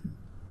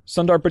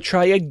 Sundar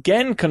Pichai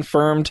again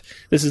confirmed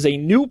this is a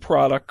new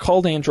product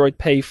called Android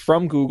Pay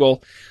from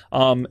Google.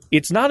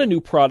 It's not a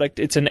new product.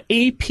 It's an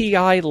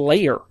API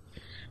layer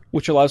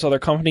which allows other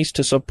companies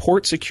to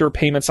support secure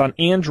payments on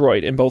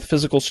Android in both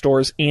physical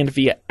stores and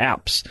via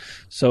apps.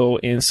 So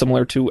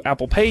similar to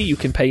Apple Pay, you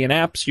can pay in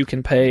apps, you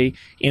can pay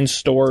in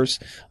stores.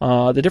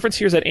 The difference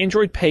here is that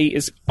Android Pay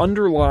is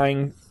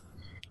underlying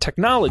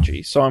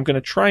technology. So I'm going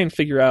to try and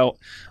figure out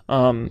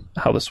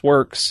how this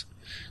works.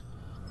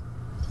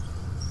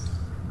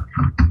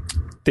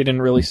 They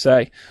didn't really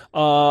say.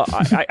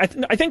 I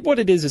think what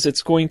it is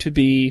it's going to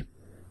be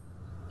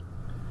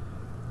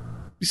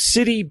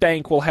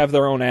Citibank will have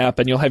their own app,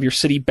 and you'll have your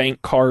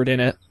Citibank card in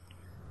it.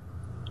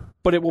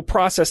 But it will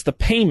process the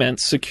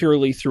payments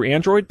securely through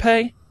Android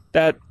Pay.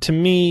 That, to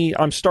me,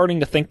 I'm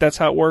starting to think that's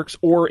how it works.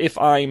 Or if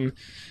I'm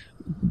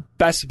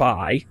Best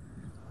Buy,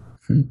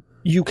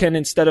 you can,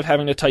 instead of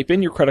having to type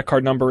in your credit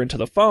card number into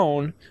the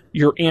phone,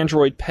 your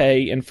Android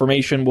Pay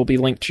information will be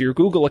linked to your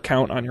Google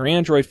account on your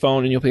Android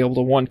phone, and you'll be able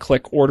to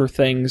one-click order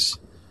things.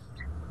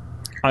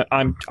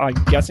 I'm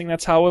guessing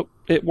that's how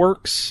it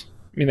works.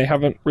 I mean, they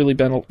haven't really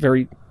been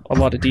a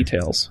lot of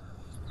details.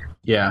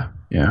 Yeah.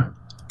 It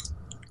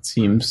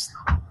seems,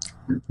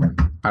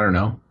 I don't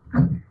know.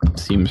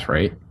 Seems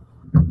right.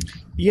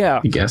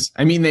 Yeah. I guess.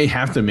 I mean, they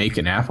have to make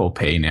an Apple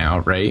Pay now,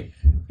 right?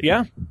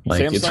 Yeah.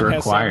 Like, Samsung it's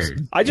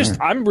required.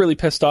 I'm really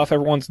pissed off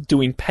everyone's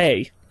doing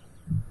Pay.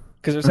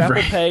 Because there's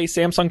Apple Pay,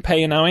 Samsung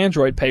Pay, and now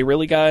Android Pay.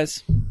 Really,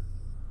 guys?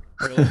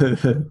 Really?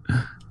 It's a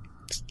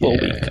little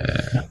weak.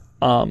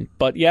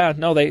 But yeah,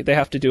 no, they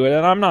have to do it,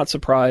 and I'm not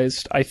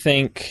surprised. I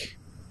think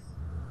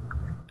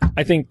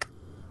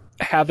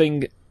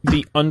having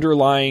the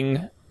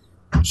underlying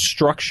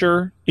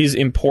structure is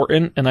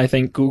important, and I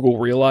think Google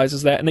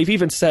realizes that. And they've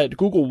even said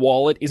Google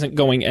Wallet isn't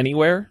going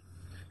anywhere.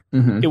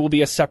 Mm-hmm. It will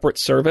be a separate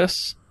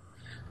service.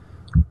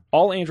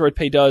 All Android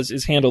Pay does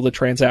is handle the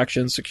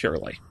transactions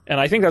securely, and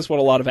I think that's what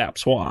a lot of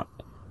apps want.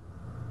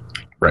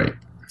 Right.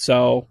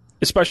 So,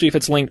 especially if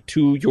it's linked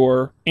to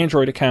your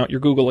Android account, your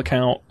Google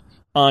account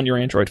on your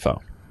Android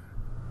phone.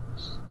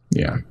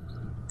 Yeah.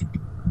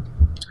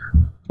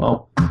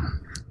 Well,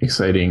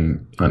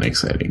 exciting,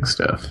 unexciting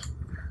stuff.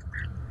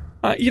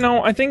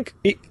 I think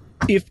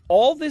if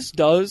all this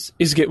does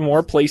is get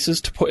more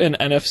places to put in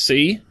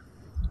NFC...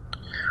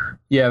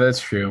 Yeah,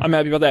 that's true. I'm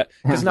happy about that.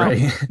 Because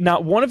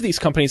not one of these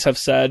companies have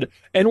said,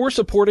 and we're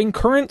supporting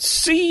Current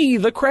C,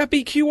 the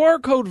crappy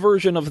QR code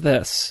version of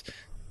this.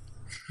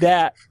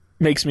 That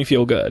makes me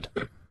feel good.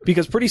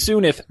 Because pretty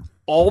soon, if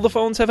all the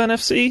phones have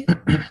NFC,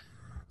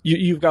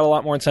 you've got a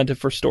lot more incentive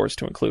for stores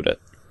to include it.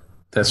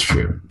 That's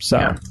true. So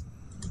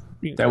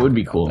yeah. That would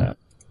be cool. That.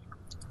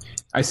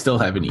 I still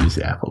haven't used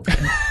Apple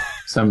Pay.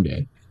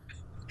 Someday.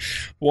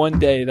 One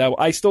day.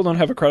 I still don't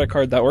have a credit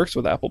card that works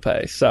with Apple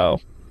Pay, so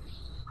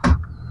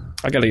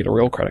I gotta get a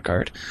real credit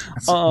card.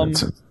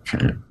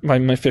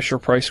 My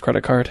Fisher-Price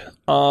credit card.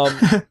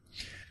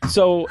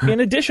 So, in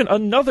addition,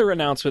 another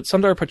announcement.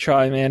 Sundar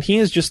Pichai, man, he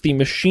is just the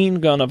machine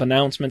gun of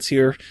announcements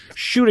here,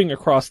 shooting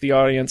across the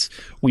audience.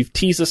 We've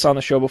teased this on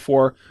the show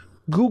before.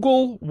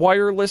 Google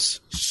Wireless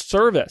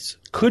Service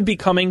could be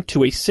coming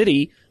to a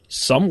city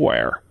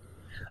somewhere.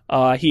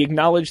 He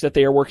acknowledged that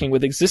they are working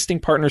with existing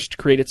partners to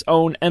create its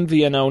own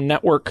MVNO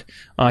network.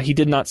 He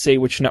did not say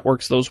which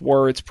networks those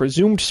were. It's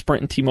presumed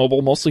Sprint and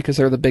T-Mobile, mostly because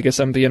they're the biggest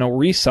MVNO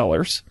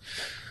resellers.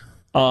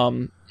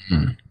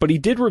 But he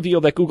did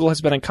reveal that Google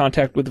has been in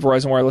contact with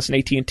Verizon Wireless and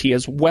AT&T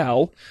as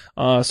well.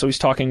 So he's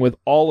talking with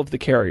all of the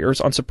carriers,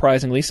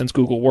 unsurprisingly, since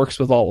Google works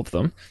with all of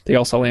them. They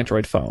all sell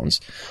Android phones.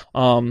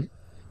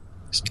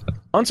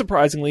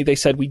 Unsurprisingly, they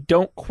said, we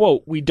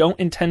don't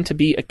intend to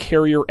be a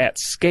carrier at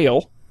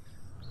scale,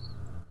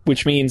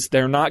 which means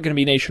they're not going to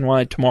be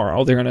nationwide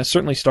tomorrow. They're going to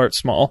certainly start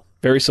small,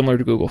 very similar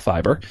to Google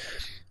Fiber.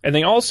 And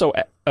they also,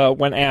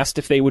 when asked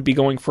if they would be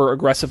going for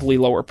aggressively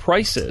lower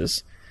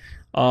prices,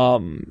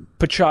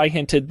 Pichai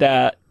hinted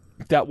that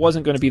that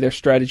wasn't going to be their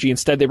strategy.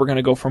 Instead, they were going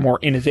to go for more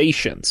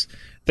innovations,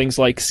 things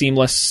like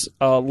seamless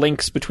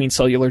links between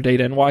cellular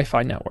data and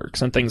Wi-Fi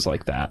networks and things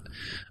like that,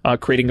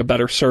 creating a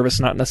better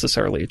service, not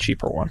necessarily a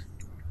cheaper one.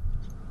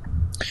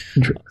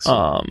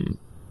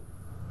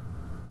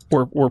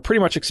 We're pretty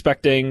much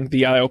expecting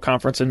the I/O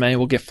conference in May.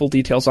 We'll get full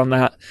details on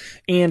that,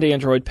 and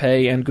Android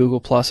Pay and Google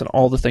Plus and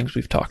all the things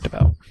we've talked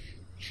about.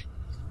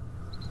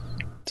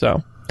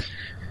 So,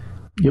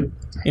 yep,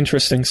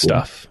 interesting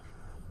stuff.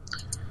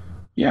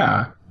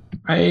 Yeah,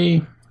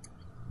 that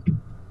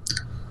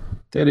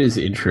is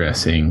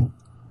interesting.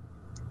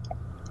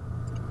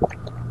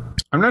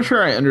 I'm not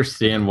sure I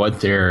understand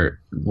what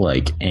their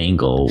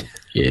angle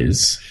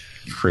is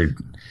for.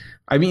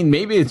 I mean,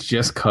 maybe it's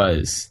just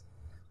cause.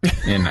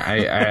 And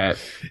I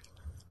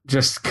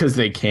just because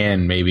they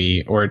can,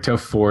 maybe, or to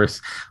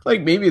force,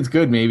 maybe it's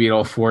good, maybe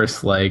it'll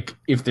force,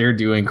 if they're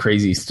doing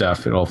crazy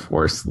stuff, it'll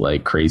force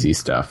crazy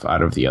stuff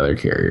out of the other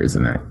carriers,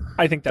 and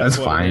I think that's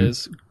what fine. It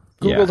is.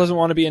 Google doesn't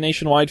want to be a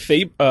nationwide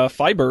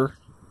fiber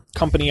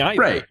company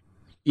either. Right?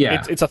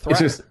 Yeah, it's a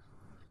threat. It's just,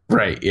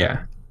 right?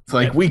 Yeah,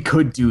 it's we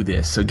could do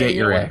this, so get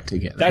your act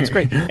together. That's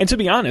great. And to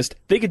be honest,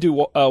 they could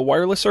do a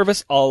wireless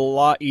service a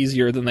lot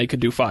easier than they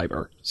could do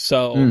fiber.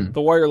 So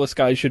the wireless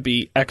guys should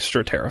be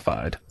extra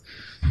terrified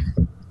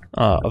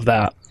of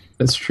that.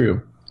 That's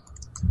true.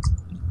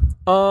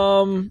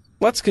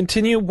 Let's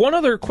continue. One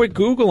other quick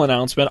Google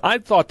announcement. I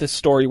thought this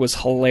story was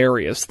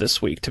hilarious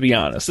this week, to be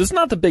honest. It's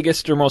not the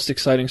biggest or most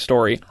exciting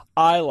story.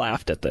 I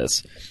laughed at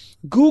this.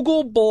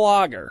 Google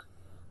Blogger.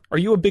 Are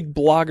you a big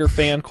Blogger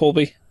fan,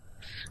 Colby?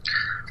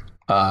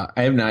 I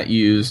have not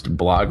used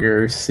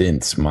Blogger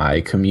since my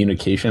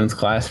communications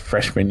class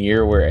freshman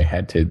year, where I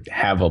had to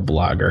have a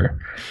Blogger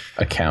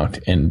account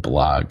and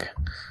blog.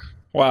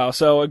 Wow,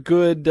 so a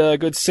good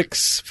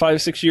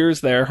 5-6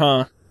 years there,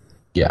 huh?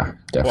 Yeah,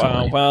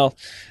 definitely. Wow, well,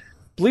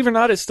 believe it or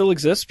not, it still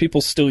exists. People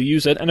still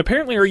use it, and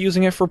apparently are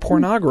using it for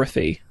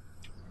pornography,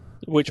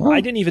 which I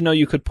didn't even know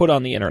you could put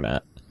on the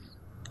internet.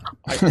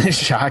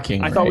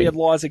 Shocking. I thought we had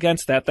laws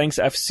against that. Thanks,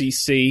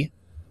 FCC.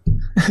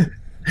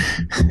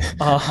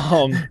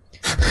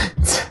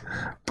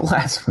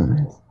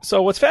 Blasphemous.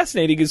 So what's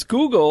fascinating is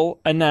Google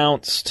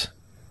announced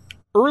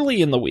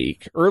early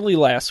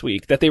last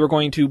week, that they were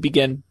going to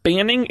begin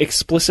banning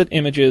explicit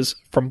images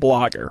from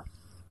Blogger,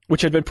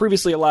 which had been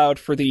previously allowed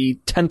for the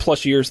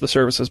 10-plus years the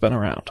service has been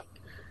around.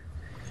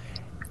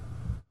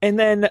 And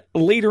then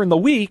later in the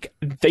week,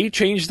 they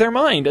changed their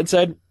mind and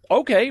said,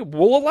 okay,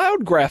 we'll allow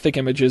graphic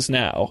images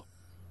now.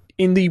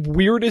 In the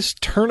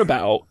weirdest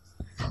turnabout,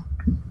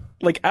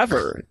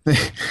 ever.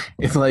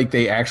 It's like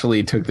they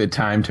actually took the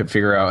time to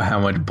figure out how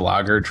much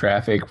Blogger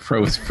traffic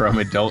froze from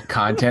adult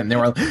content, and they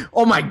were like,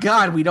 oh my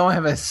god, we don't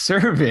have a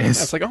service.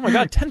 Yeah, it's like, oh my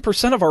god,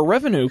 10% of our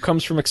revenue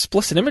comes from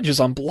explicit images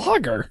on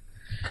Blogger.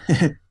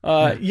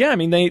 Yeah, I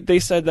mean, they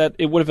said that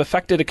it would have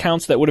affected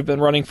accounts that would have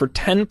been running for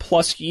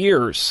 10-plus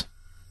years.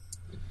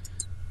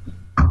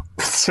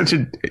 Such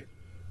a...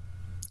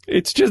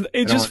 I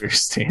don't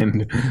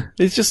understand.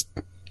 It's just...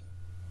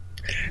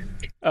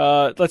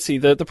 let's see,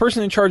 the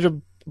person in charge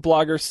of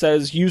Blogger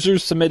says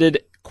users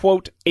submitted,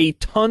 quote, a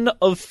ton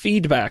of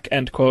feedback,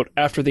 end quote,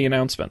 after the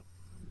announcement.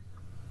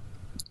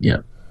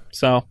 Yeah.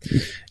 So,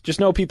 just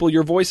know, people,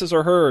 your voices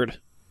are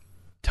heard.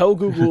 Tell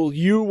Google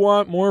you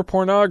want more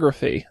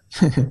pornography.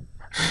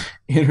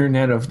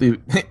 Internet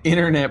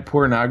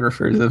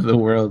pornographers of the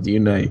world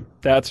unite.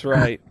 That's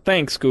right.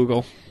 Thanks,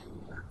 Google.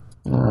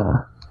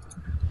 All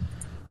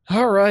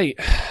right.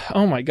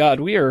 Oh my god,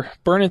 we are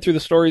burning through the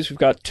stories. We've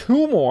got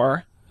two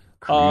more.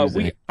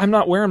 I'm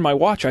not wearing my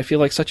watch. I feel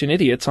like such an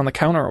idiot. It's on the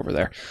counter over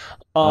there.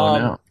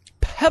 No.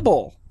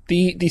 Pebble,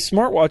 the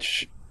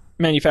smartwatch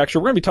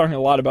manufacturer. We're going to be talking a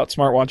lot about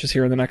smartwatches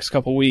here in the next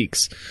couple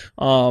weeks.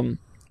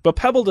 But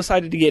Pebble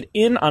decided to get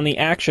in on the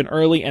action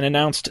early and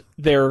announced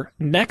their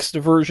next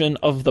version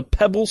of the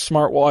Pebble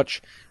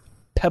smartwatch,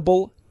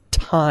 Pebble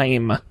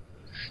Time.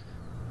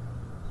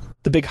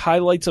 The big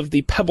highlights of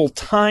the Pebble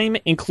Time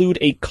include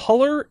a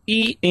color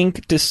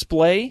e-ink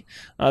display.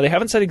 They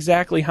haven't said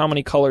exactly how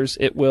many colors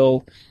it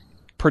will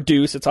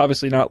produce. It's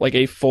obviously not like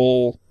a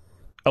full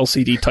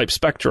LCD type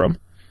spectrum.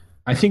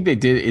 I think they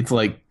did. It's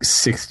like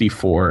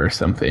 64 or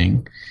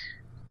something.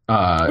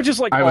 Which is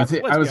like, I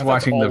was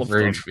watching the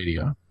Verge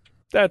video.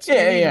 That's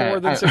more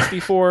than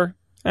 64.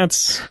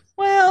 That's,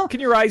 well, can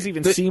your eyes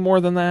even see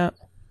more than that?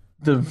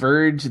 The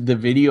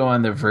video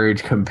on The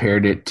Verge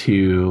compared it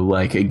to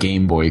like a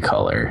Game Boy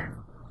Color.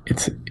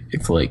 It's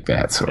like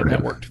that sort of.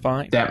 That worked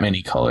fine. That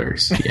many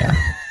colors, yeah.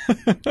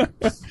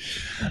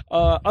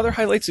 Other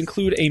highlights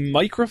include a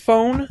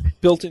microphone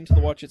built into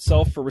the watch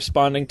itself for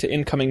responding to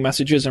incoming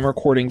messages and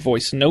recording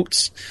voice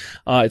notes.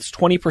 It's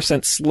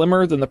 20%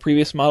 slimmer than the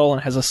previous model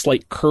and has a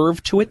slight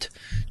curve to it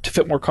to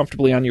fit more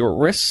comfortably on your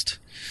wrist.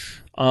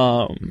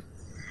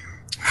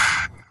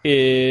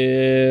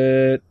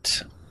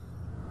 It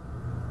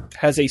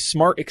has a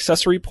smart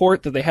accessory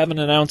port that they haven't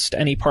announced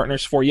any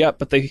partners for yet,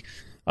 but they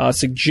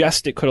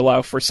suggest it could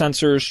allow for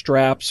sensors,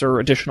 straps, or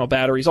additional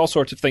batteries, all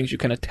sorts of things you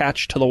can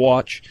attach to the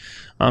watch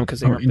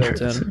because they weren't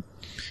built in.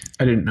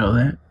 I didn't know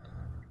that.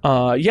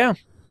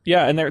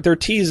 Yeah, and they're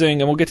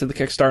teasing, and we'll get to the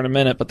Kickstarter in a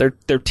minute, but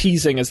they're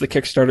teasing as the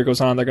Kickstarter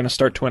goes on. They're going to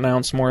start to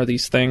announce more of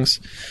these things.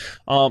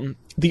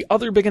 The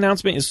other big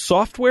announcement is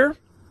software.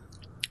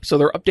 So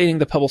they're updating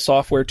the Pebble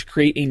software to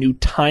create a new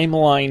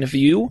timeline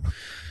view.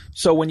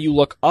 So when you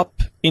look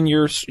up when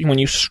you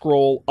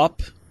scroll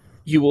up,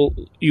 you will.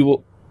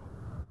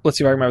 Let's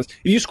see if I remember this.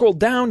 If you scroll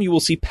down, you will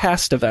see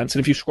past events, and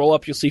if you scroll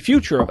up, you'll see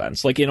future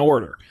events, like in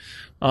order,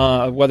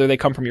 whether they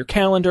come from your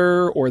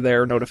calendar or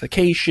their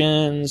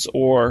notifications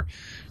or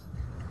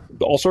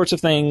all sorts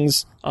of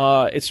things.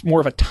 It's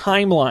more of a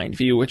timeline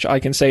view, which I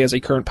can say as a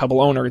current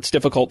Pebble owner, it's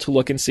difficult to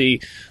look and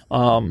see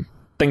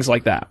things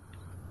like that.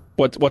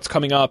 What's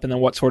coming up, and then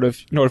what sort of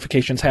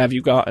notifications have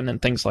you gotten, and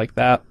things like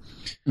that.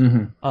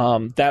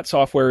 Mm-hmm. That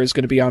software is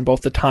going to be on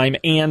both the Time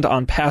and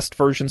on past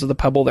versions of the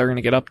Pebble. They're going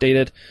to get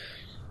updated.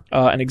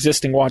 An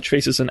existing watch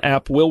faces and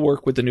app will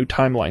work with the new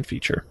timeline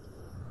feature.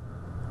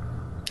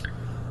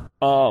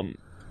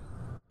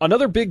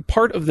 Another big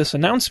part of this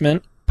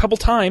announcement, Pebble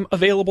Time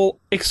available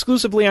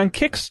exclusively on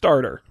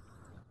Kickstarter.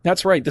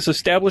 That's right, this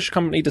established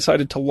company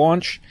decided to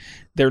launch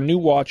their new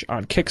watch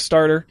on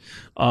Kickstarter.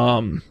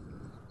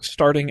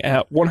 Starting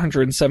at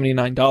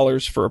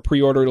 $179 for a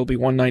pre-order. It'll be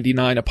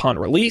 $199 upon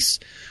release.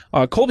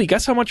 Colby,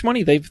 guess how much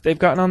money they've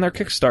gotten on their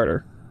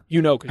Kickstarter?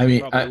 You know, because I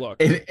you mean, probably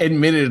looked.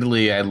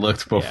 admittedly, I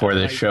looked before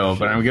the show,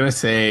 but I'm gonna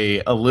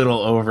say a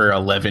little over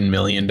 $11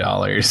 million.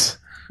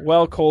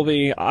 Well,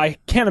 Colby, I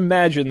can't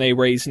imagine they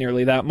raise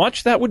nearly that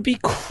much. That would be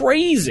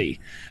crazy.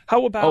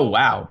 How about? Oh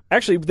wow!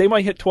 Actually, they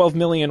might hit 12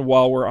 million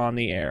while we're on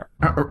the air.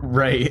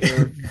 Right.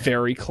 They're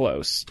very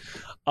close.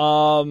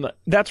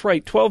 That's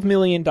right. $12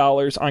 million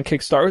on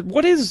Kickstarter.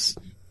 What is?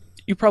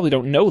 You probably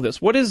don't know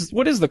this. What is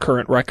the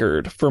current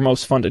record for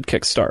most funded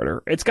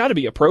Kickstarter? It's got to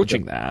be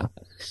approaching that.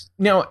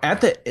 Now,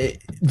 at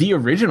the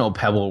original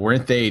Pebble,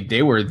 weren't they?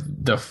 They were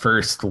the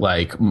first,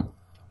 like,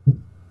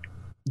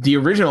 the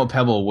original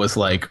Pebble was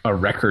like a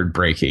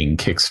record-breaking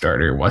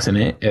Kickstarter, wasn't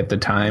it, at the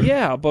time?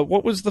 Yeah, but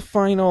what was the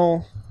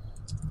final?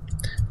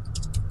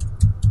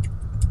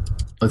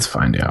 Let's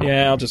find out.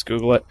 Yeah, I'll just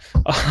Google it.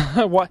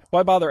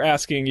 Why bother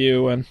asking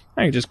you? And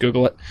I can just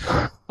Google it.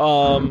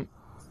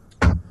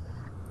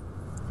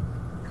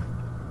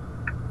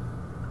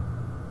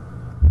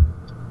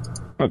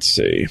 Let's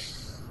see.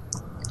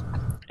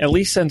 At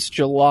least since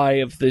July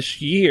of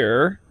this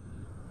year.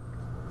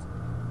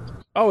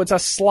 Oh, it's a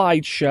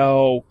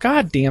slideshow.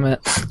 God damn it.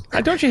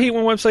 Don't you hate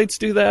when websites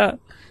do that?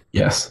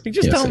 Yes. You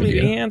just yes, tell me I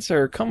do. the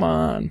answer. Come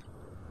on.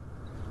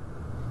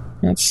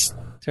 That's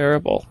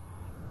terrible.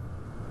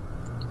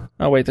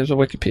 Oh, wait, there's a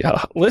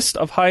Wikipedia list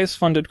of highest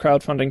funded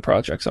crowdfunding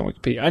projects on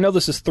Wikipedia. I know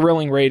this is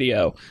thrilling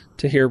radio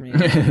to hear me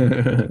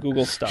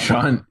Google stuff.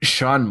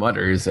 Sean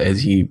mutters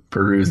as he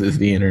peruses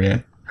the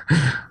internet.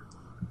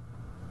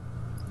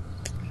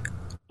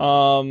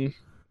 Oh,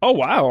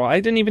 wow, I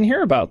didn't even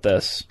hear about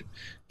this.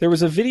 There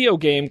was a video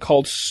game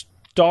called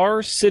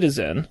Star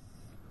Citizen,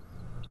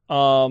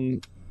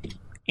 and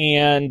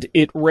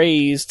it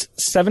raised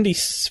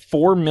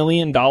 $74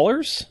 million.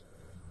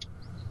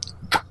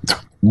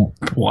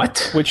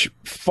 What? Which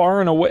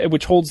far and away,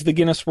 which holds the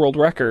Guinness World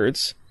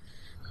Records.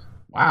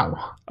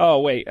 Wow. Oh,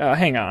 wait,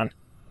 hang on.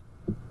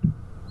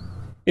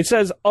 It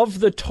says of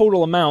the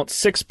total amount,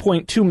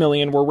 6.2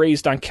 million were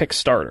raised on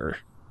Kickstarter.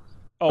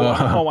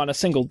 On a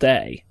single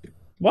day.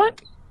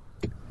 What?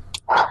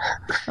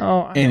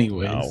 Oh,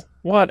 anyways,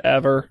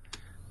 whatever.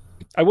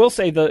 I will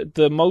say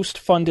the most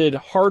funded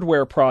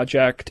hardware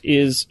project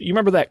is, you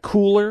remember that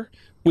cooler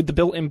with the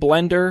built-in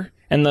blender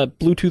and the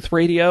Bluetooth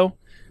radio?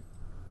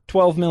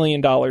 $12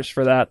 million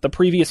for that. The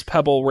previous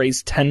Pebble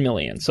raised $10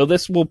 million. So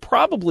this will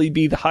probably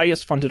be the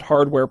highest funded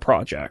hardware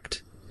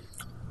project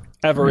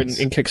ever in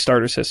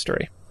Kickstarter's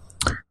history.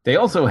 They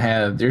also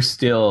there's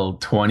still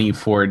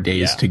 24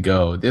 days to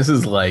go. This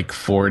is like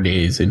 4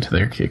 days into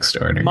their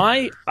Kickstarter.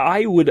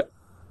 I would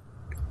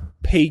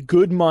pay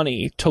good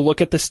money to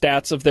look at the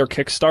stats of their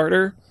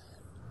Kickstarter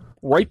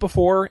right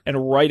before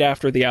and right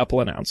after the Apple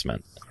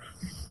announcement.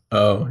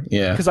 Oh,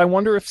 yeah. Because I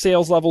wonder if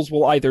sales levels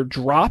will either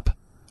drop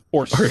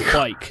or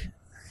spike.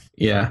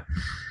 Yeah.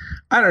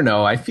 I don't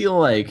know. I feel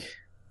like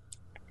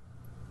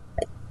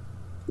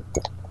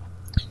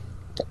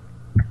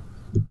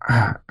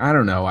I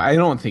don't know. I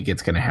don't think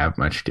it's going to have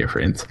much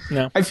difference.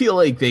 No. I feel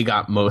like they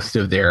got most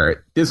of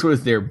this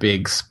was their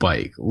big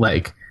spike.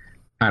 Like,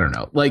 I don't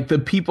know. Like, the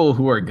people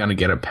who are going to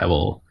get a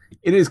Pebble,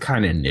 it is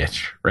kind of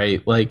niche,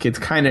 right? Like, it's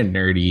kind of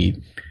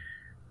nerdy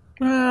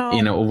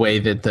in a way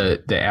that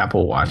the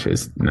Apple Watch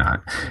is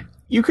not.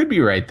 You could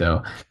be right,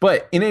 though.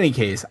 But in any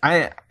case,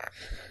 on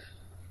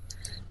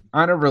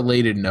a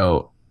related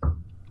note,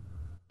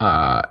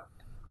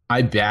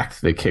 I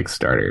backed the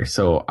Kickstarter,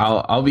 so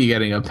I'll be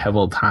getting a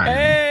Pebble time.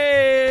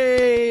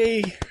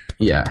 Hey,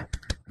 yeah,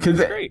 because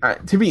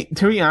to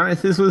be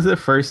honest, this was the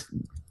first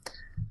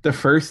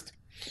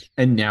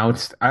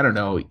announced. I don't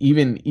know,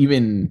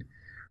 even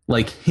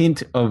like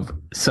hint of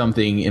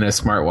something in a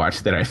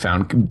smartwatch that I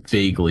found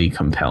vaguely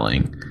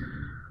compelling.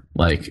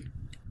 Like,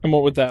 and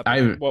what would that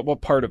be?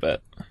 What part of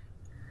it?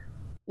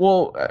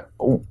 Well,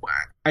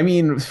 I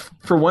mean,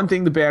 for one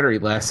thing, the battery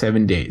lasts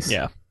 7 days.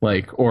 Yeah,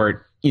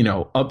 or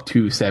up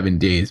to 7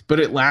 days, but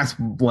it lasts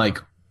like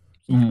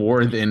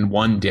more than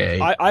 1 day.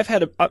 I've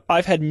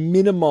had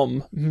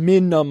minimum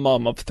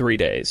of 3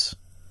 days.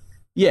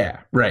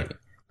 Yeah, right.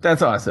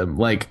 That's awesome.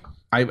 Like,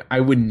 I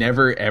would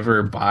never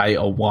ever buy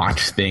a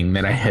watch thing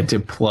that I had to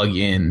plug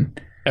in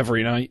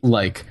every night.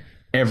 Like,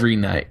 every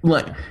night.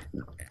 Like,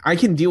 I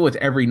can deal with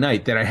every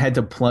night that I had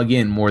to plug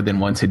in more than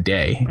once a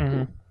day.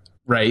 Mm-hmm.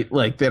 Right?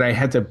 Like, that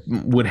I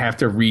would have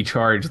to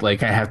recharge.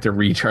 Like, I have to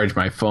recharge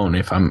my phone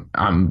if I'm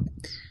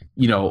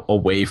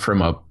away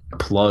from a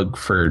plug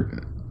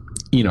for,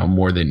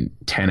 more than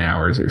 10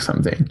 hours or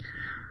something.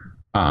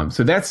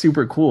 So that's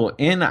super cool.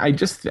 And I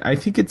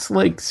think it's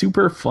like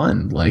super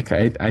fun. Like,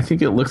 I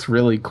think it looks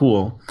really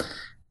cool.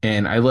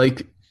 And I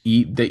like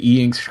the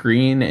e-ink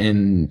screen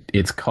and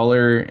its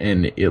color,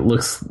 and it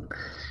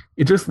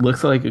just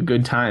looks like a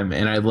good time.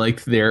 And I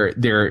liked their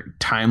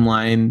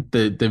timeline,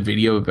 the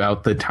video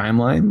about the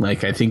timeline.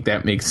 Like, I think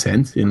that makes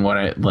sense in what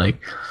I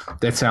like.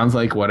 That sounds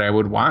like what I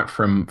would want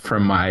from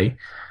my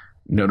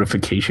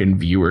notification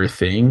viewer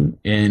thing.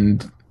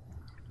 And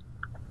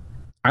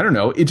I don't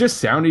know, it just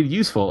sounded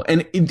useful,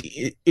 and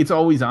it's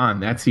always on.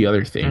 That's the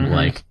other thing. Mm-hmm.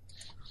 Like,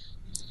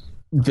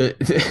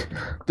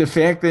 the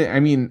fact that, I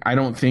mean, I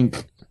don't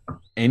think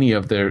any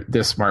of the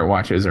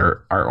smartwatches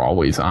are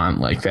always on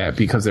like that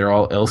because they're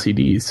all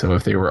LCDs. So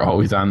if they were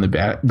always on, the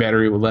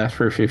battery would last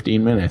for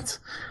 15 minutes.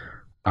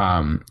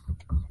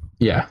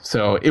 Yeah,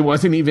 so it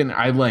wasn't even,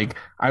 I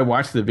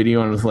watched the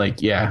video and was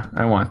like, yeah,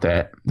 I want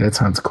that. That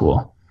sounds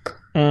cool.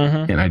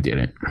 And I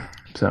didn't.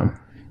 So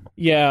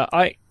yeah,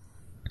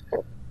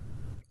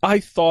 I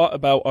thought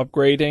about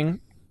upgrading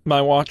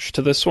my watch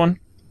to this one.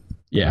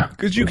 Yeah.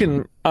 Because you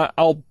can,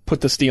 I'll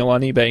put this deal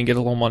on eBay and get a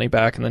little money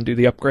back and then do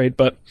the upgrade.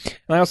 But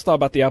and I also thought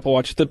about the Apple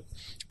Watch.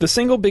 The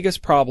single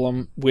biggest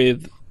problem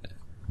with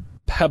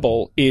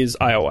Pebble is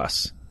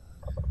iOS.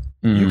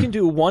 You can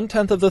do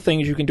 1/10 of the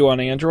things you can do on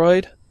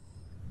Android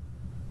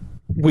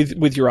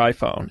with your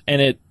iPhone,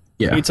 and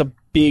it's a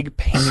big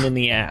pain in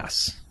the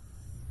ass.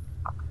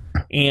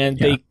 And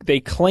they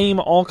claim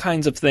all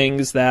kinds of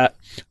things that,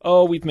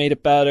 oh, we've made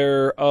it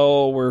better,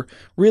 oh, we're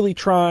really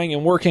trying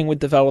and working with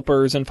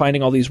developers and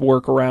finding all these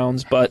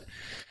workarounds, but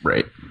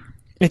right.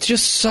 It's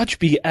just such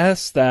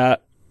BS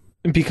that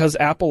because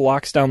Apple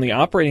locks down the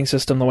operating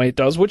system the way it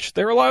does, which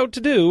they're allowed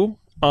to do,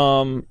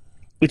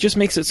 it just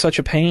makes it such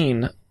a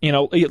pain. You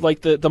know,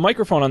 like the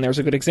microphone on there is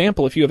a good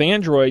example. If you have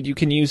Android, you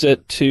can use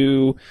it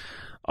to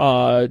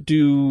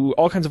do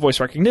all kinds of voice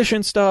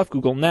recognition stuff,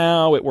 Google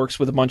Now. It works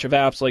with a bunch of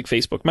apps like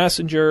Facebook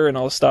Messenger and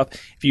all this stuff.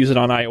 If you use it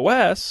on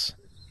iOS,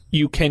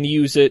 you can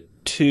use it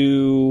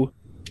to...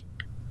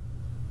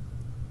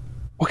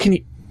 I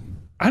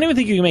don't even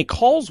think you can make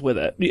calls with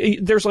it.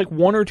 There's like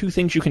one or two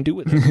things you can do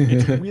with it.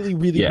 It's really,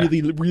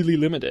 really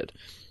limited.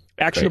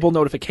 Actionable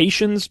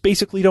notifications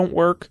basically don't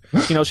work.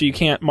 You know, so you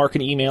can't mark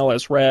an email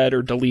as read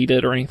or delete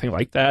it or anything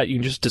like that. You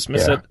can just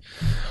dismiss it.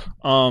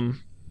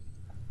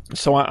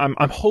 So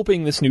I'm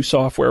hoping this new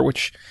software,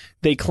 which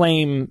they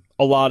claim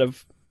a lot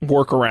of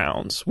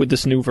workarounds with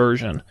this new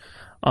version,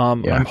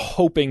 I'm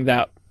hoping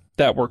that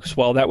works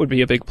well. That would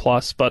be a big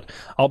plus. But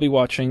I'll be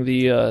watching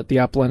the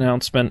Apple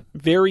announcement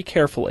very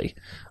carefully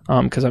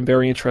because I'm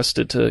very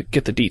interested to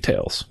get the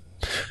details.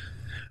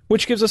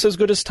 Which gives us as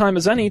good a time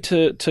as any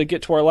to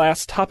get to our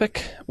last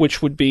topic,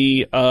 which would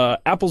be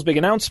Apple's big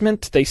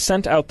announcement. They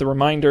sent out the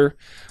reminder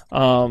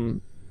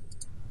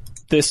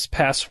this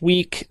past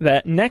week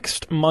that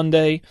next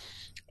Monday,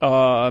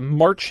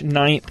 March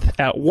 9th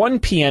at 1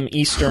 p.m.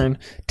 Eastern,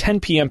 10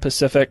 p.m.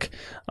 Pacific,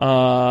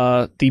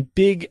 the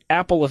big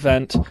Apple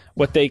event,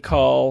 what they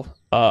call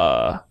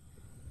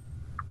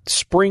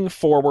Spring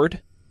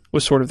Forward,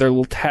 was sort of their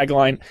little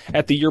tagline,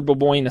 at the Yerba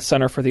Buena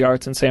Center for the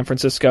Arts in San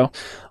Francisco.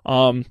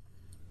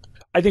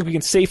 I think we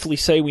can safely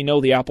say we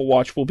know the Apple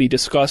Watch will be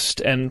discussed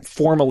and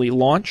formally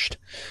launched.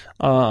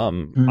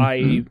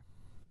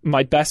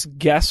 My best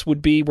guess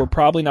would be we're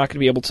probably not going to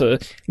be able to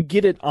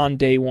get it on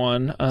day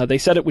one. They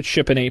said it would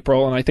ship in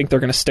April, and I think they're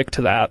going to stick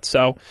to that.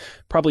 So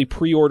probably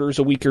pre-orders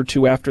a week or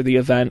two after the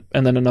event,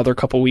 and then another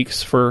couple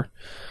weeks for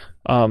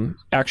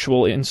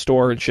actual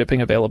in-store and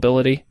shipping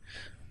availability.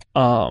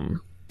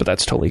 But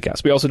that's totally a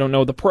guess. We also don't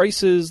know the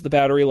prices, the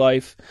battery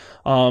life,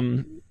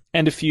 and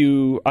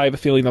I have a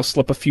feeling they'll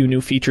slip a few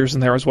new features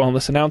in there as well in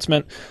this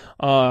announcement.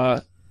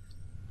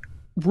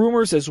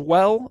 Rumors as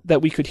well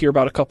that we could hear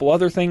about a couple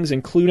other things,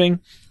 including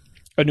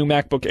a new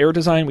MacBook Air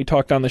design. We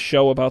talked on the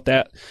show about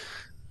that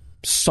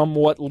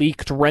somewhat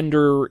leaked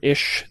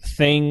render-ish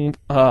thing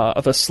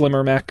of a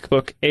slimmer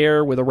MacBook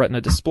Air with a Retina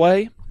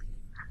display.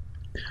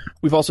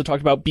 We've also talked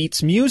about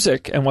Beats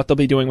Music and what they'll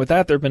be doing with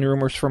that. There have been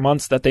rumors for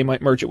months that they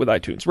might merge it with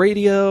iTunes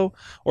Radio,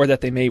 or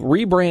that they may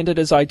rebrand it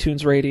as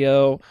iTunes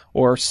Radio,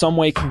 or some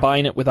way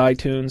combine it with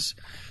iTunes.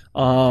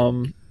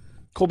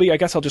 Colby, I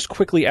guess I'll just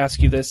quickly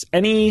ask you this.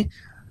 Anything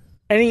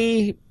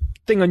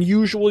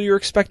unusual you're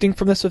expecting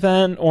from this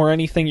event, or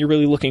anything you're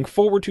really looking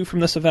forward to from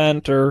this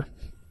event, or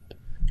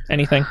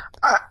anything?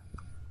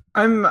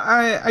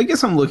 I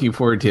guess I'm looking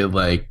forward to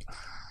like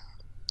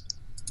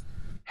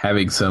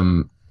having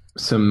some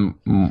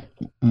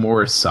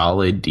more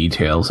solid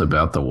details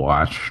about the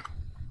watch.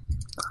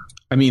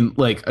 I mean,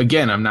 like,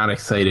 again, I'm not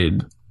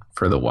excited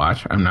for the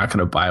watch. I'm not going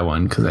to buy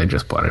one because I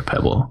just bought a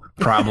Pebble,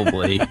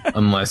 probably,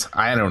 unless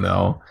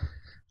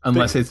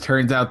it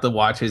turns out the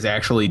watch is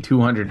actually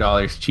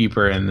 $200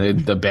 cheaper and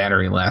the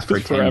battery lasts for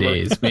 10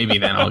 days. Maybe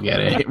then I'll get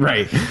it.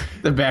 Right.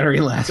 The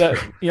battery lasts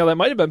that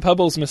might have been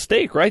Pebble's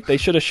mistake, right? They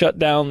should have shut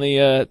down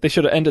they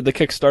should have ended the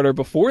Kickstarter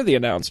before the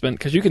announcement,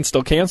 because you can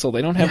still cancel.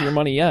 They don't have your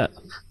money yet.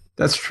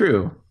 That's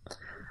true.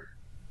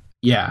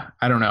 Yeah,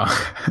 I don't know.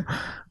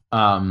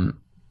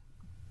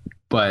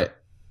 But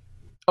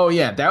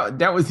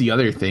that was the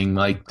other thing.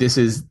 Like, this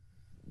is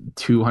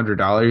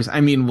 $200.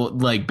 I mean,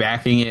 like,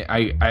 backing it,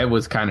 I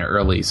was kind of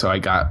early, so I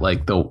got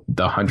like the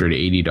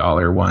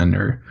 $180 one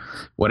or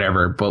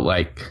whatever. But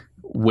like,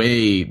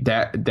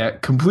 that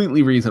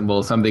completely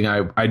reasonable. Something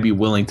I'd be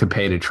willing to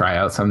pay to try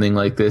out something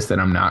like this that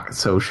I'm not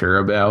so sure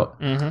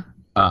about.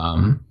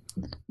 Mm-hmm.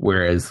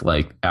 Whereas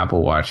like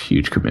Apple Watch,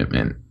 huge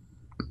commitment,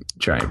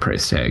 giant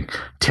price tag,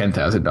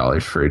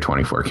 $10,000 for a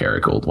 24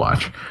 karat gold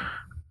watch.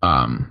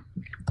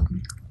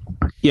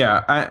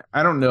 Yeah,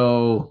 I don't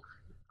know.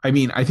 I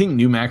mean, I think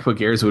new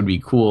MacBook Airs would be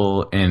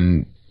cool,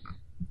 and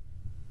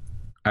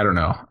I don't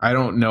know. I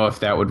don't know if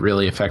that would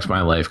really affect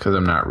my life because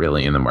I'm not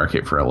really in the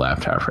market for a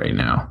laptop right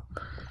now.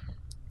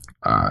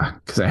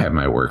 Because I have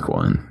my work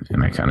one,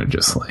 and I kind of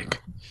just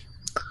like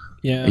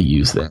I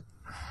use that.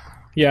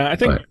 Yeah, I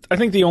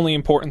think the only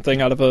important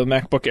thing out of a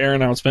MacBook Air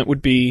announcement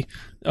would be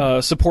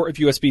support of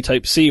USB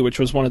Type-C, which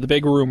was one of the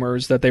big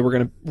rumors that they were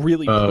going to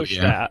really push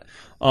that.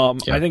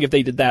 I think if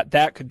they did that,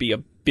 that could be a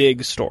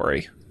big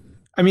story.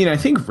 I mean, I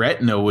think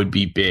Retina would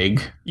be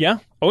big. Yeah.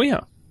 Oh,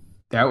 yeah.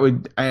 That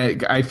would.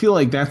 I feel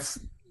like that's.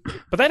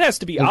 But that has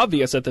to be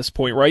obvious at this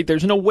point, right?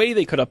 There's no way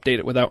they could update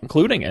it without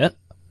including it.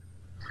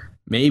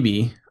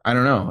 Maybe. I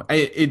don't know.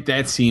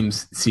 That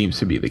seems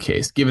to be the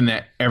case, given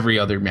that every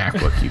other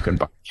MacBook you can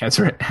buy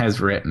has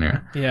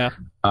Retina. Yeah.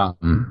 I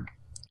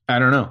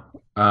don't know.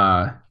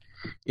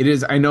 It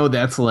is. I know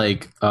that's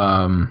like.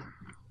 I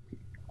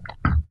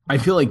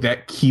feel like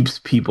that keeps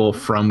people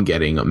from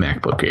getting a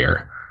MacBook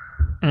Air,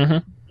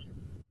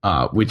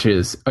 which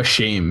is a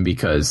shame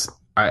because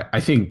I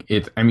think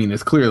it's. I mean,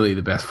 it's clearly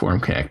the best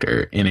form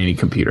connector in any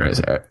computer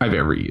I've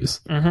ever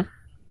used.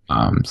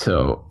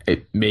 So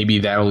maybe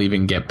that'll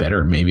even get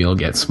better. Maybe it'll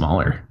get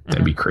smaller.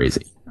 That'd be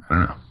crazy. I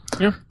don't know.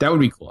 Yeah, that would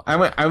be cool. I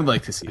would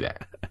like to see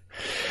that.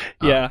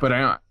 Yeah,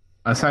 but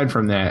aside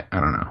from that, I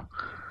don't know.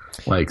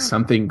 Like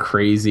something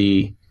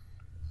crazy.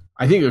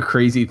 I think a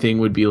crazy thing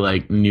would be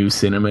like new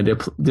cinema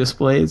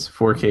displays,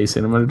 4K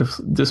cinema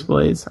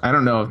displays. I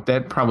don't know.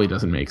 That probably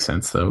doesn't make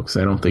sense though, because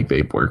I don't think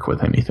they work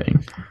with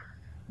anything.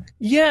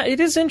 Yeah, it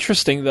is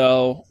interesting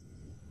though,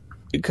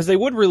 because they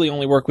would really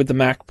only work with the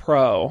Mac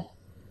Pro.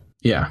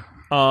 Yeah.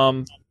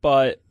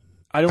 But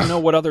I don't know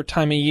what other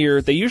time of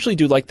year. They usually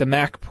do like the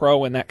Mac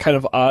Pro and that kind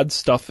of odd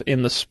stuff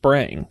in the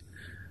spring.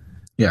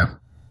 Yeah.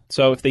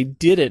 So if they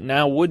did it,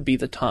 now would be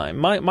the time.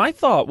 My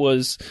thought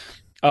was,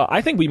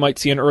 I think we might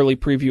see an early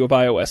preview of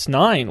iOS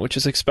 9, which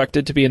is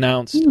expected to be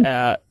announced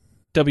at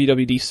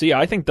WWDC.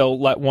 I think they'll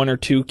let one or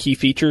two key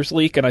features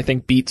leak, and I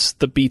think Beats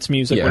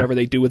music, whatever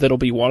they do with it, will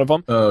be one of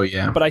them. Oh,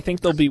 yeah. But I think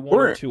there'll be one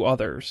or two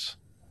others.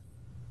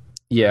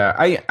 Yeah,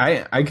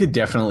 I could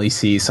definitely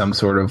see some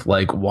sort of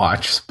like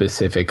watch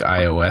specific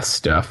iOS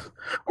stuff,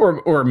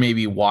 or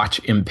maybe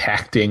watch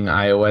impacting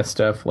iOS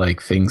stuff,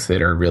 like things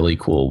that are really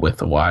cool with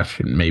the watch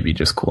and maybe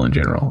just cool in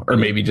general, or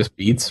maybe just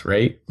Beats,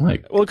 right?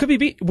 Like, well, it could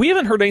be. We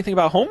haven't heard anything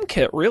about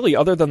HomeKit really,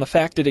 other than the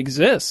fact it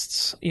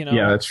exists. You know,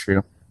 yeah, that's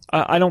true.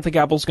 I don't think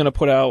Apple's going to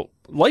put out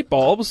light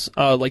bulbs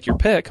like your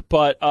pick,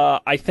 but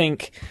I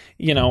think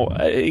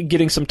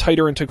getting some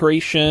tighter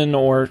integration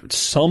or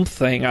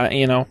something,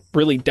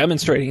 really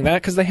demonstrating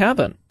that, because they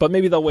haven't. But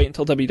maybe they'll wait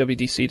until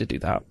WWDC to do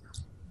that.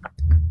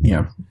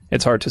 Yeah,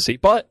 it's hard to see,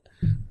 but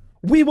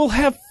we will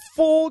have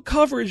full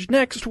coverage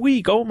next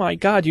week. Oh my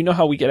God, you know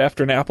how we get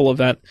after an Apple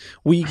event?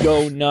 We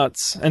go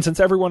nuts. And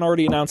since everyone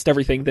already announced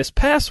everything this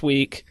past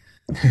week,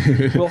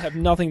 we'll have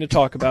nothing to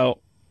talk about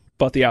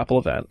but the Apple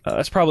event.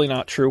 That's probably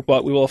not true,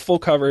 but we will have full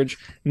coverage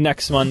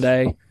next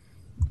Monday.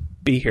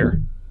 Be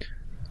here.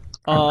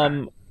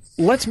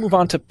 Let's move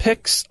on to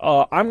picks.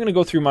 I'm going to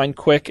go through mine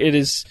quick. It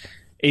is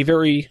a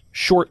very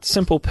short,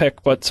 simple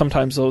pick, but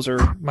sometimes those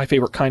are my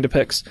favorite kind of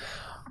picks.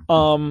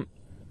 The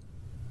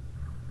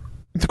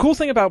cool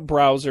thing about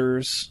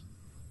browsers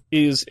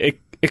is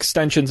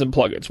extensions and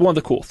plugins. One of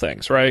the cool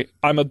things, right?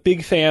 I'm a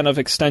big fan of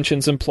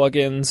extensions and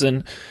plugins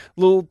and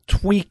little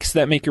tweaks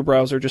that make your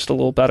browser just a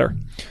little better.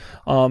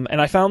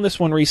 And I found this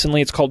one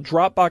recently. It's called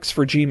Dropbox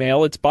for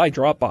Gmail. It's by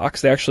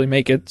Dropbox. They actually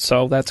make it,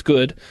 so that's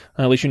good.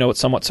 At least you know it's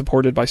somewhat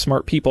supported by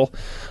smart people.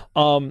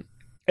 And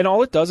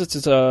all it does,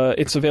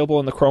 it's available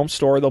in the Chrome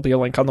store. There'll be a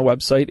link on the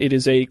website. It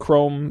is a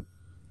Chrome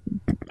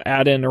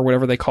add-in or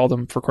whatever they call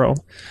them for Chrome.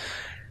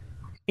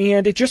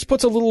 And it just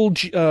puts a little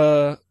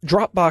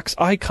Dropbox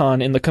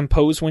icon in the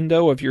Compose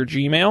window of your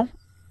Gmail.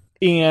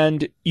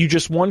 And you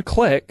just one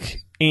click,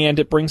 and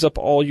it brings up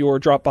all your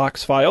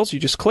Dropbox files. You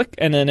just click,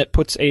 and then it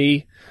puts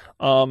either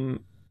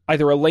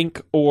a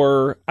link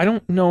or I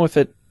don't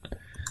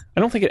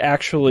think it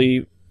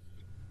actually.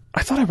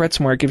 I thought I read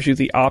somewhere it gives you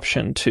the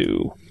option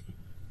to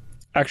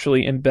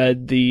actually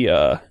embed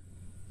the.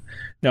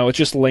 No, it's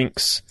just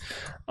links.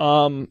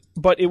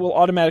 But it will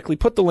automatically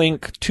put the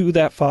link to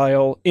that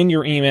file in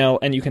your email,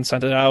 and you can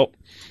send it out.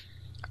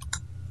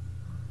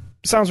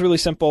 Sounds really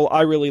simple.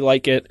 I really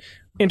like it.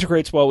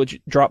 Integrates well with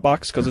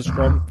Dropbox because it's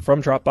from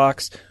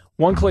Dropbox.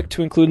 One click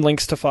to include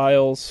links to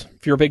files.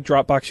 If you're a big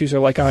Dropbox user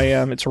like I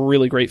am, it's a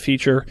really great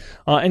feature.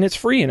 And it's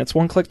free, and it's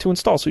one click to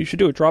install, so you should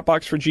do it.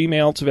 Dropbox for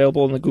Gmail. It's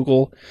available in the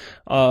Google,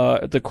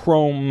 the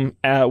Chrome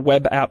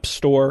web app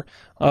store,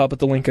 but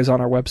the link is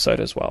on our website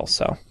as well.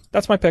 So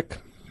that's my pick.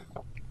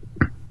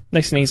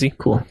 Nice and easy.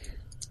 Cool.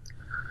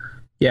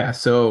 Yeah,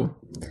 so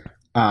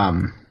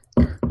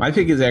my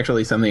pick is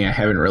actually something I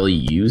haven't really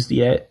used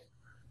yet.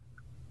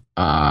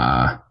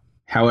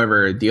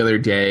 However, the other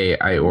day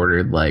I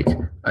ordered like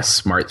a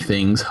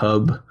SmartThings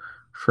hub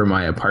for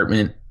my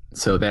apartment.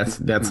 So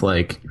that's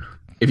like,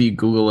 if you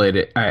Google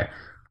it,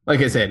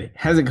 like I said, it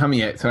hasn't come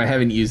yet, so I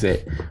haven't used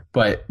it.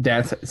 But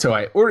so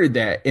I ordered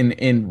that,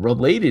 and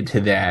related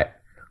to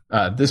that,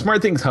 the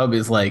Smart Things Hub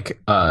is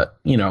like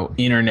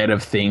Internet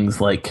of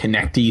Things, like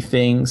connecty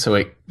thing.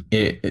 So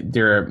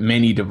there are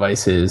many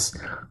devices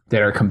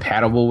that are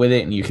compatible with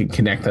it, and you can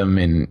connect them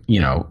and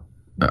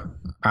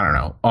I don't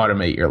know,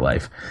 automate your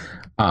life.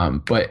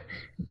 But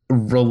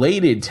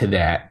related to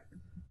that,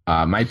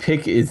 my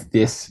pick is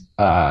this.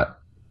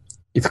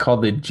 It's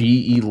called the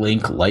GE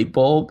Link light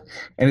bulb,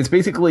 and it's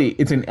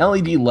an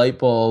LED light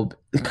bulb,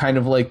 kind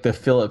of like the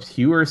Philips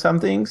Hue or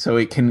something. So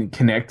it can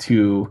connect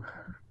to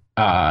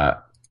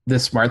the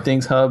Smart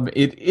Things Hub.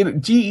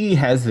 GE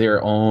has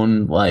their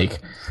own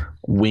like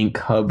Wink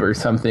hub or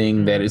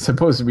something that is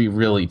supposed to be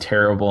really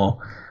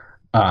terrible.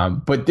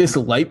 But this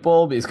light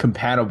bulb is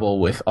compatible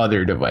with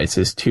other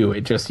devices too.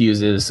 It just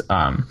uses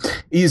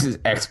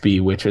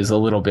XBee, which is a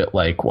little bit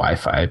like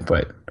Wi-Fi,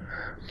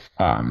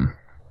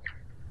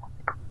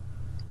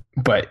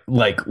 but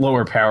like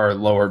lower power,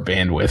 lower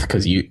bandwidth,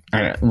 because you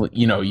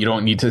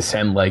don't need to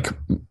send like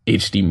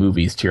HD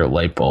movies to your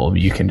light bulb.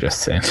 You can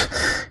just send.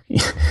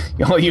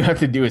 All you have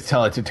to do is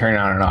tell it to turn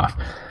on and off.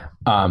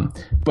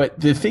 But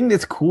the thing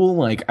that's cool,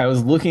 like I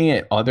was looking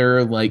at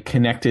other like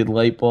connected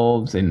light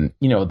bulbs, and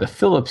the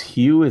Philips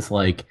Hue is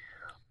like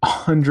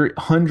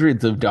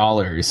hundreds of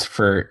dollars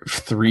for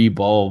 3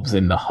 bulbs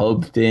and the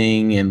hub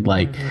thing, and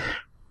like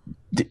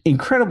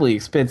incredibly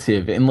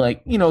expensive. And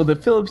like the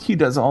Philips Hue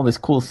does all this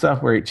cool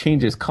stuff where it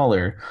changes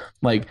color.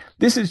 Like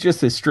this is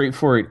just a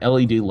straightforward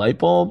LED light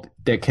bulb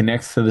that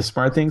connects to the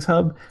Smart Things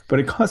Hub, but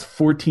it costs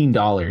 $14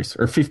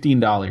 or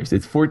 $15.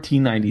 It's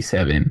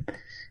 $14.97.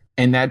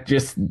 And that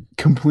just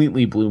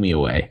completely blew me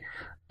away.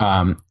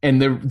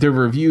 And the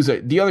reviews,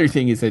 the other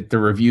thing is that the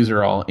reviews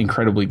are all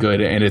incredibly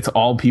good, and it's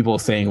all people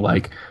saying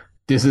like,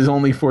 this is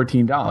only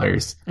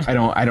 $14. I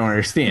don't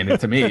understand.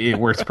 To me, it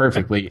works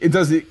perfectly. It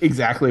does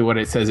exactly what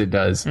it says it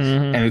does.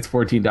 And it's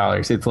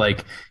 $14. It's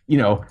like,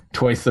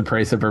 twice the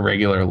price of a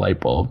regular light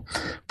bulb.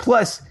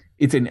 Plus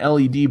it's an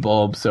LED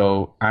bulb.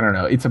 So I don't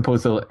know. It's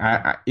supposed to,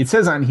 it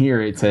says on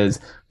here, it says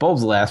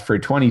bulbs last for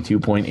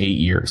 22.8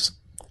 years.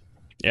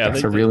 Yeah,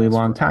 that's a really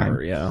long time.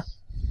 Yeah,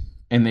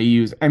 and they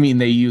use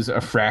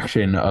a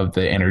fraction of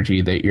the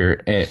energy that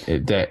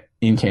that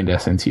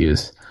incandescents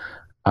use.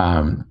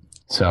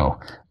 So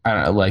I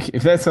don't know, like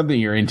if that's something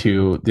you're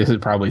into, this is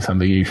probably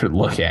something you should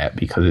look at,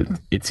 because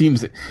it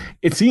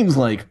seems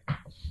like,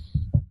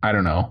 I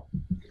don't know,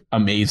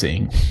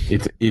 amazing.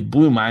 It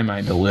blew my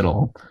mind a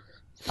little.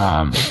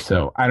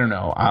 So I don't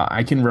know.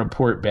 I can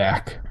report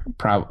back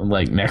probably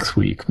like next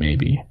week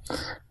maybe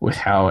with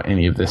how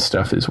any of this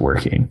stuff is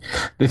working.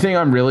 The thing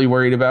I'm really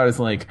worried about is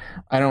like,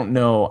 I don't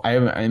know.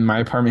 My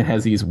apartment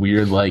has these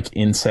weird like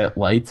inset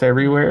lights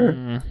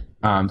everywhere.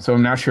 So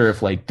I'm not sure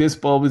if like this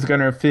bulb is going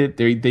to fit.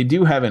 They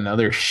do have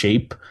another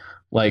shape,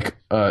 like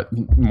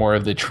more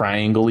of the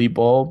triangle-y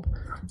bulb.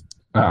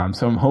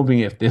 So I'm hoping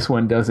if this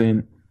one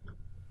doesn't,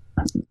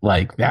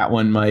 like that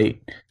one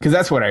might, because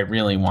that's what I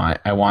really want.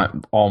 I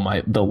want all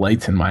the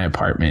lights in my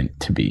apartment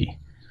to be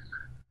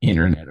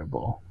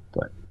internetable,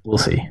 but we'll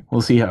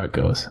see how it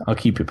goes. I'll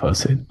keep you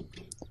posted.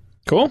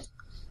 Cool.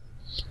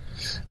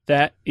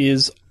 That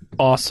is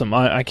awesome.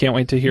 I can't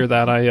wait to hear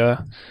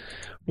that.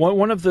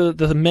 One of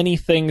the many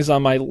things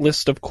on my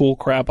list of cool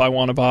crap I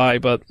want to buy,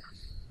 but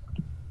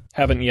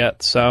haven't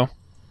yet. So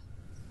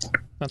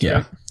that's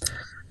great.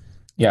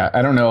 Yeah.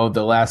 I don't know.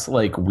 The last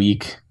like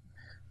week,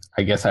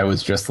 I guess I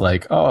was just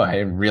like, I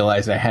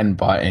realized I hadn't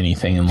bought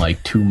anything in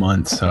like 2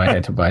 months, so I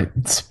had to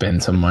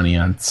spend some money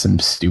on some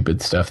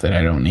stupid stuff that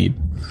I don't need.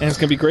 And it's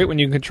gonna be great when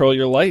you can control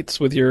your lights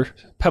with your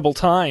Pebble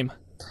Time.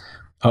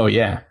 Oh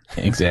yeah,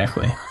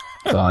 exactly.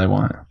 That's all I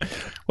want.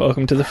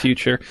 Welcome to the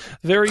future.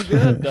 Very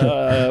good.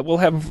 We'll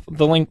have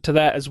the link to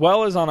that as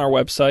well as on our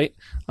website,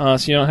 so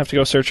you don't have to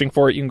go searching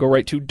for it. You can go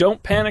right to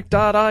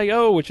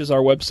don'tpanic.io, which is our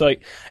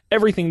website.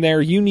 Everything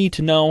there you need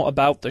to know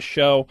about the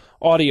show: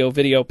 audio,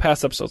 video,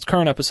 past episodes,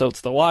 current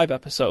episodes, the live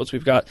episodes.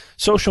 We've got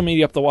social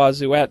media up the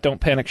wazoo at Don't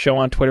Panic Show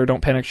on Twitter,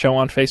 Don't Panic Show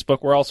on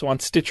Facebook. We're also on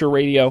Stitcher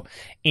Radio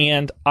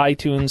and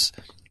iTunes.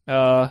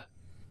 We're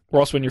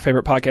also in your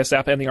favorite podcast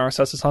app, and the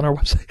RSS is on our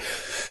website.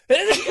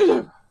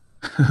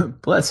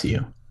 Bless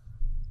you.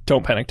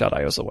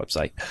 Don'tpanic.io is the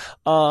website.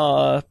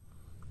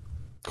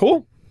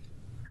 Cool.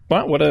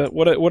 Wow,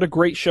 what a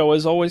great show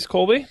as always,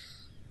 Colby.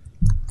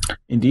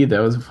 Indeed, that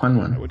was a fun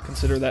one. I would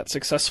consider that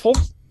successful.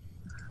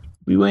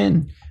 We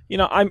win.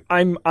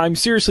 I'm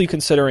seriously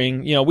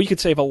considering, we could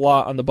save a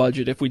lot on the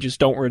budget if we just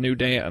don't renew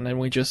Dan,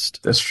 and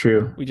That's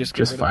true. We just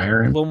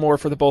fire him. A little more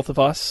for the both of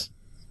us.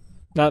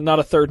 Not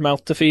a third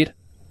mouth to feed.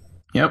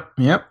 Yep.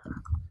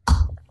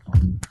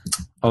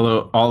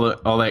 Although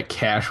all that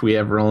cash we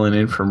have rolling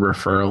in from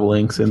referral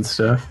links and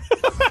stuff.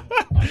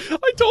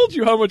 I told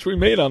you how much we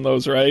made on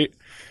those, right?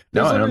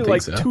 No, I don't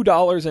think so.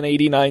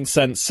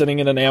 $2.89 sitting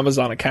in an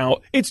Amazon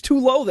account. It's too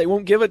low. They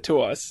won't give it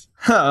to us.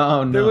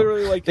 Oh no! They're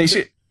literally like they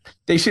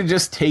should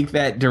just take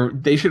that.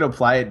 They should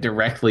apply it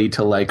directly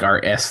to like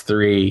our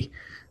S3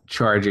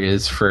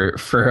 charges for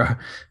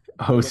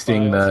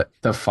hosting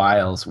the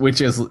files,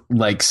 which is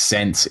like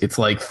cents. It's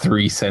like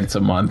 3 cents a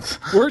month.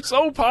 We're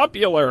so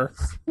popular.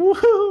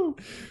 Woohoo!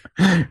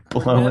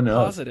 Blowing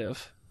up.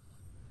 Positive.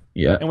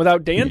 Yeah. And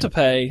without Dan to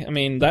pay, I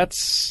mean,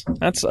 that's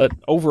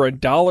over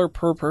 $1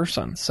 per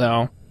person.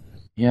 So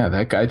yeah,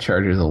 that guy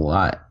charges a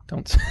lot.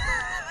 Don't.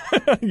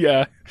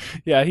 yeah.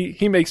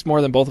 He makes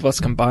more than both of us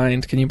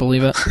combined. Can you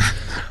believe it?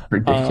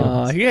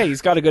 Ridiculous. Yeah,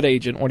 he's got a good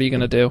agent. What are you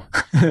going to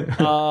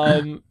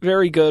do?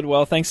 Very good.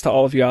 Well, thanks to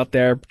all of you out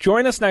there.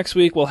 Join us next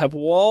week. We'll have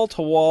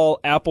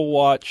wall-to-wall Apple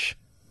Watch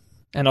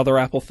and other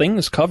Apple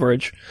things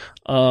coverage.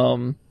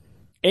 And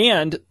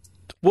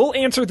we'll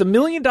answer the $1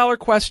 million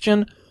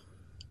question: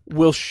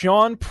 will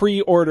Sean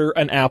pre-order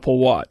an Apple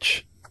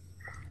Watch?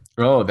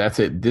 Oh, that's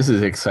it. This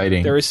is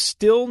exciting. There is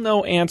still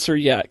no answer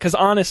yet, because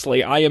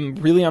honestly, I am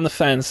really on the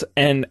fence,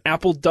 and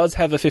Apple does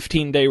have a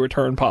 15-day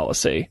return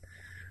policy.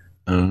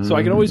 So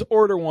I can always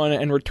order one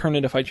and return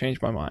it if I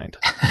change my mind.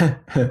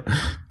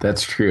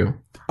 That's true.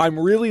 I'm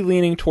really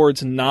leaning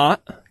towards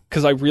not,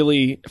 because I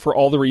really, for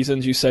all the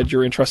reasons you said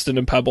you're interested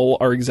in Pebble,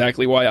 are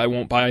exactly why I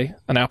won't buy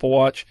an Apple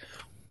Watch.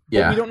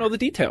 But we don't know the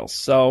details,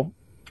 so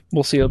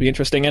we'll see. It'll be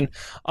interesting. And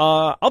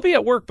I'll be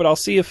at work, but I'll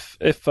see if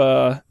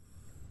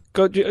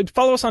go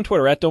follow us on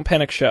Twitter at Don't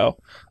Panic Show,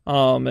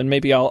 and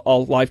maybe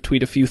I'll live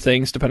tweet a few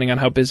things depending on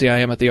how busy I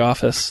am at the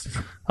office.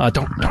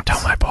 Don't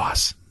tell my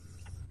boss.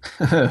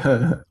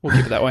 We'll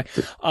keep it that way.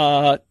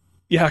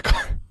 Yeah.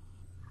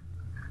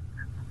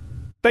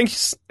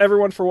 Thanks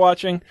everyone for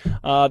watching.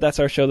 That's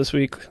our show this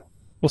week.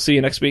 We'll see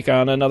you next week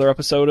on another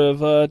episode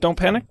of Don't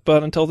Panic.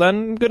 But until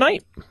then, good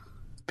night.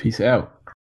 Peace out.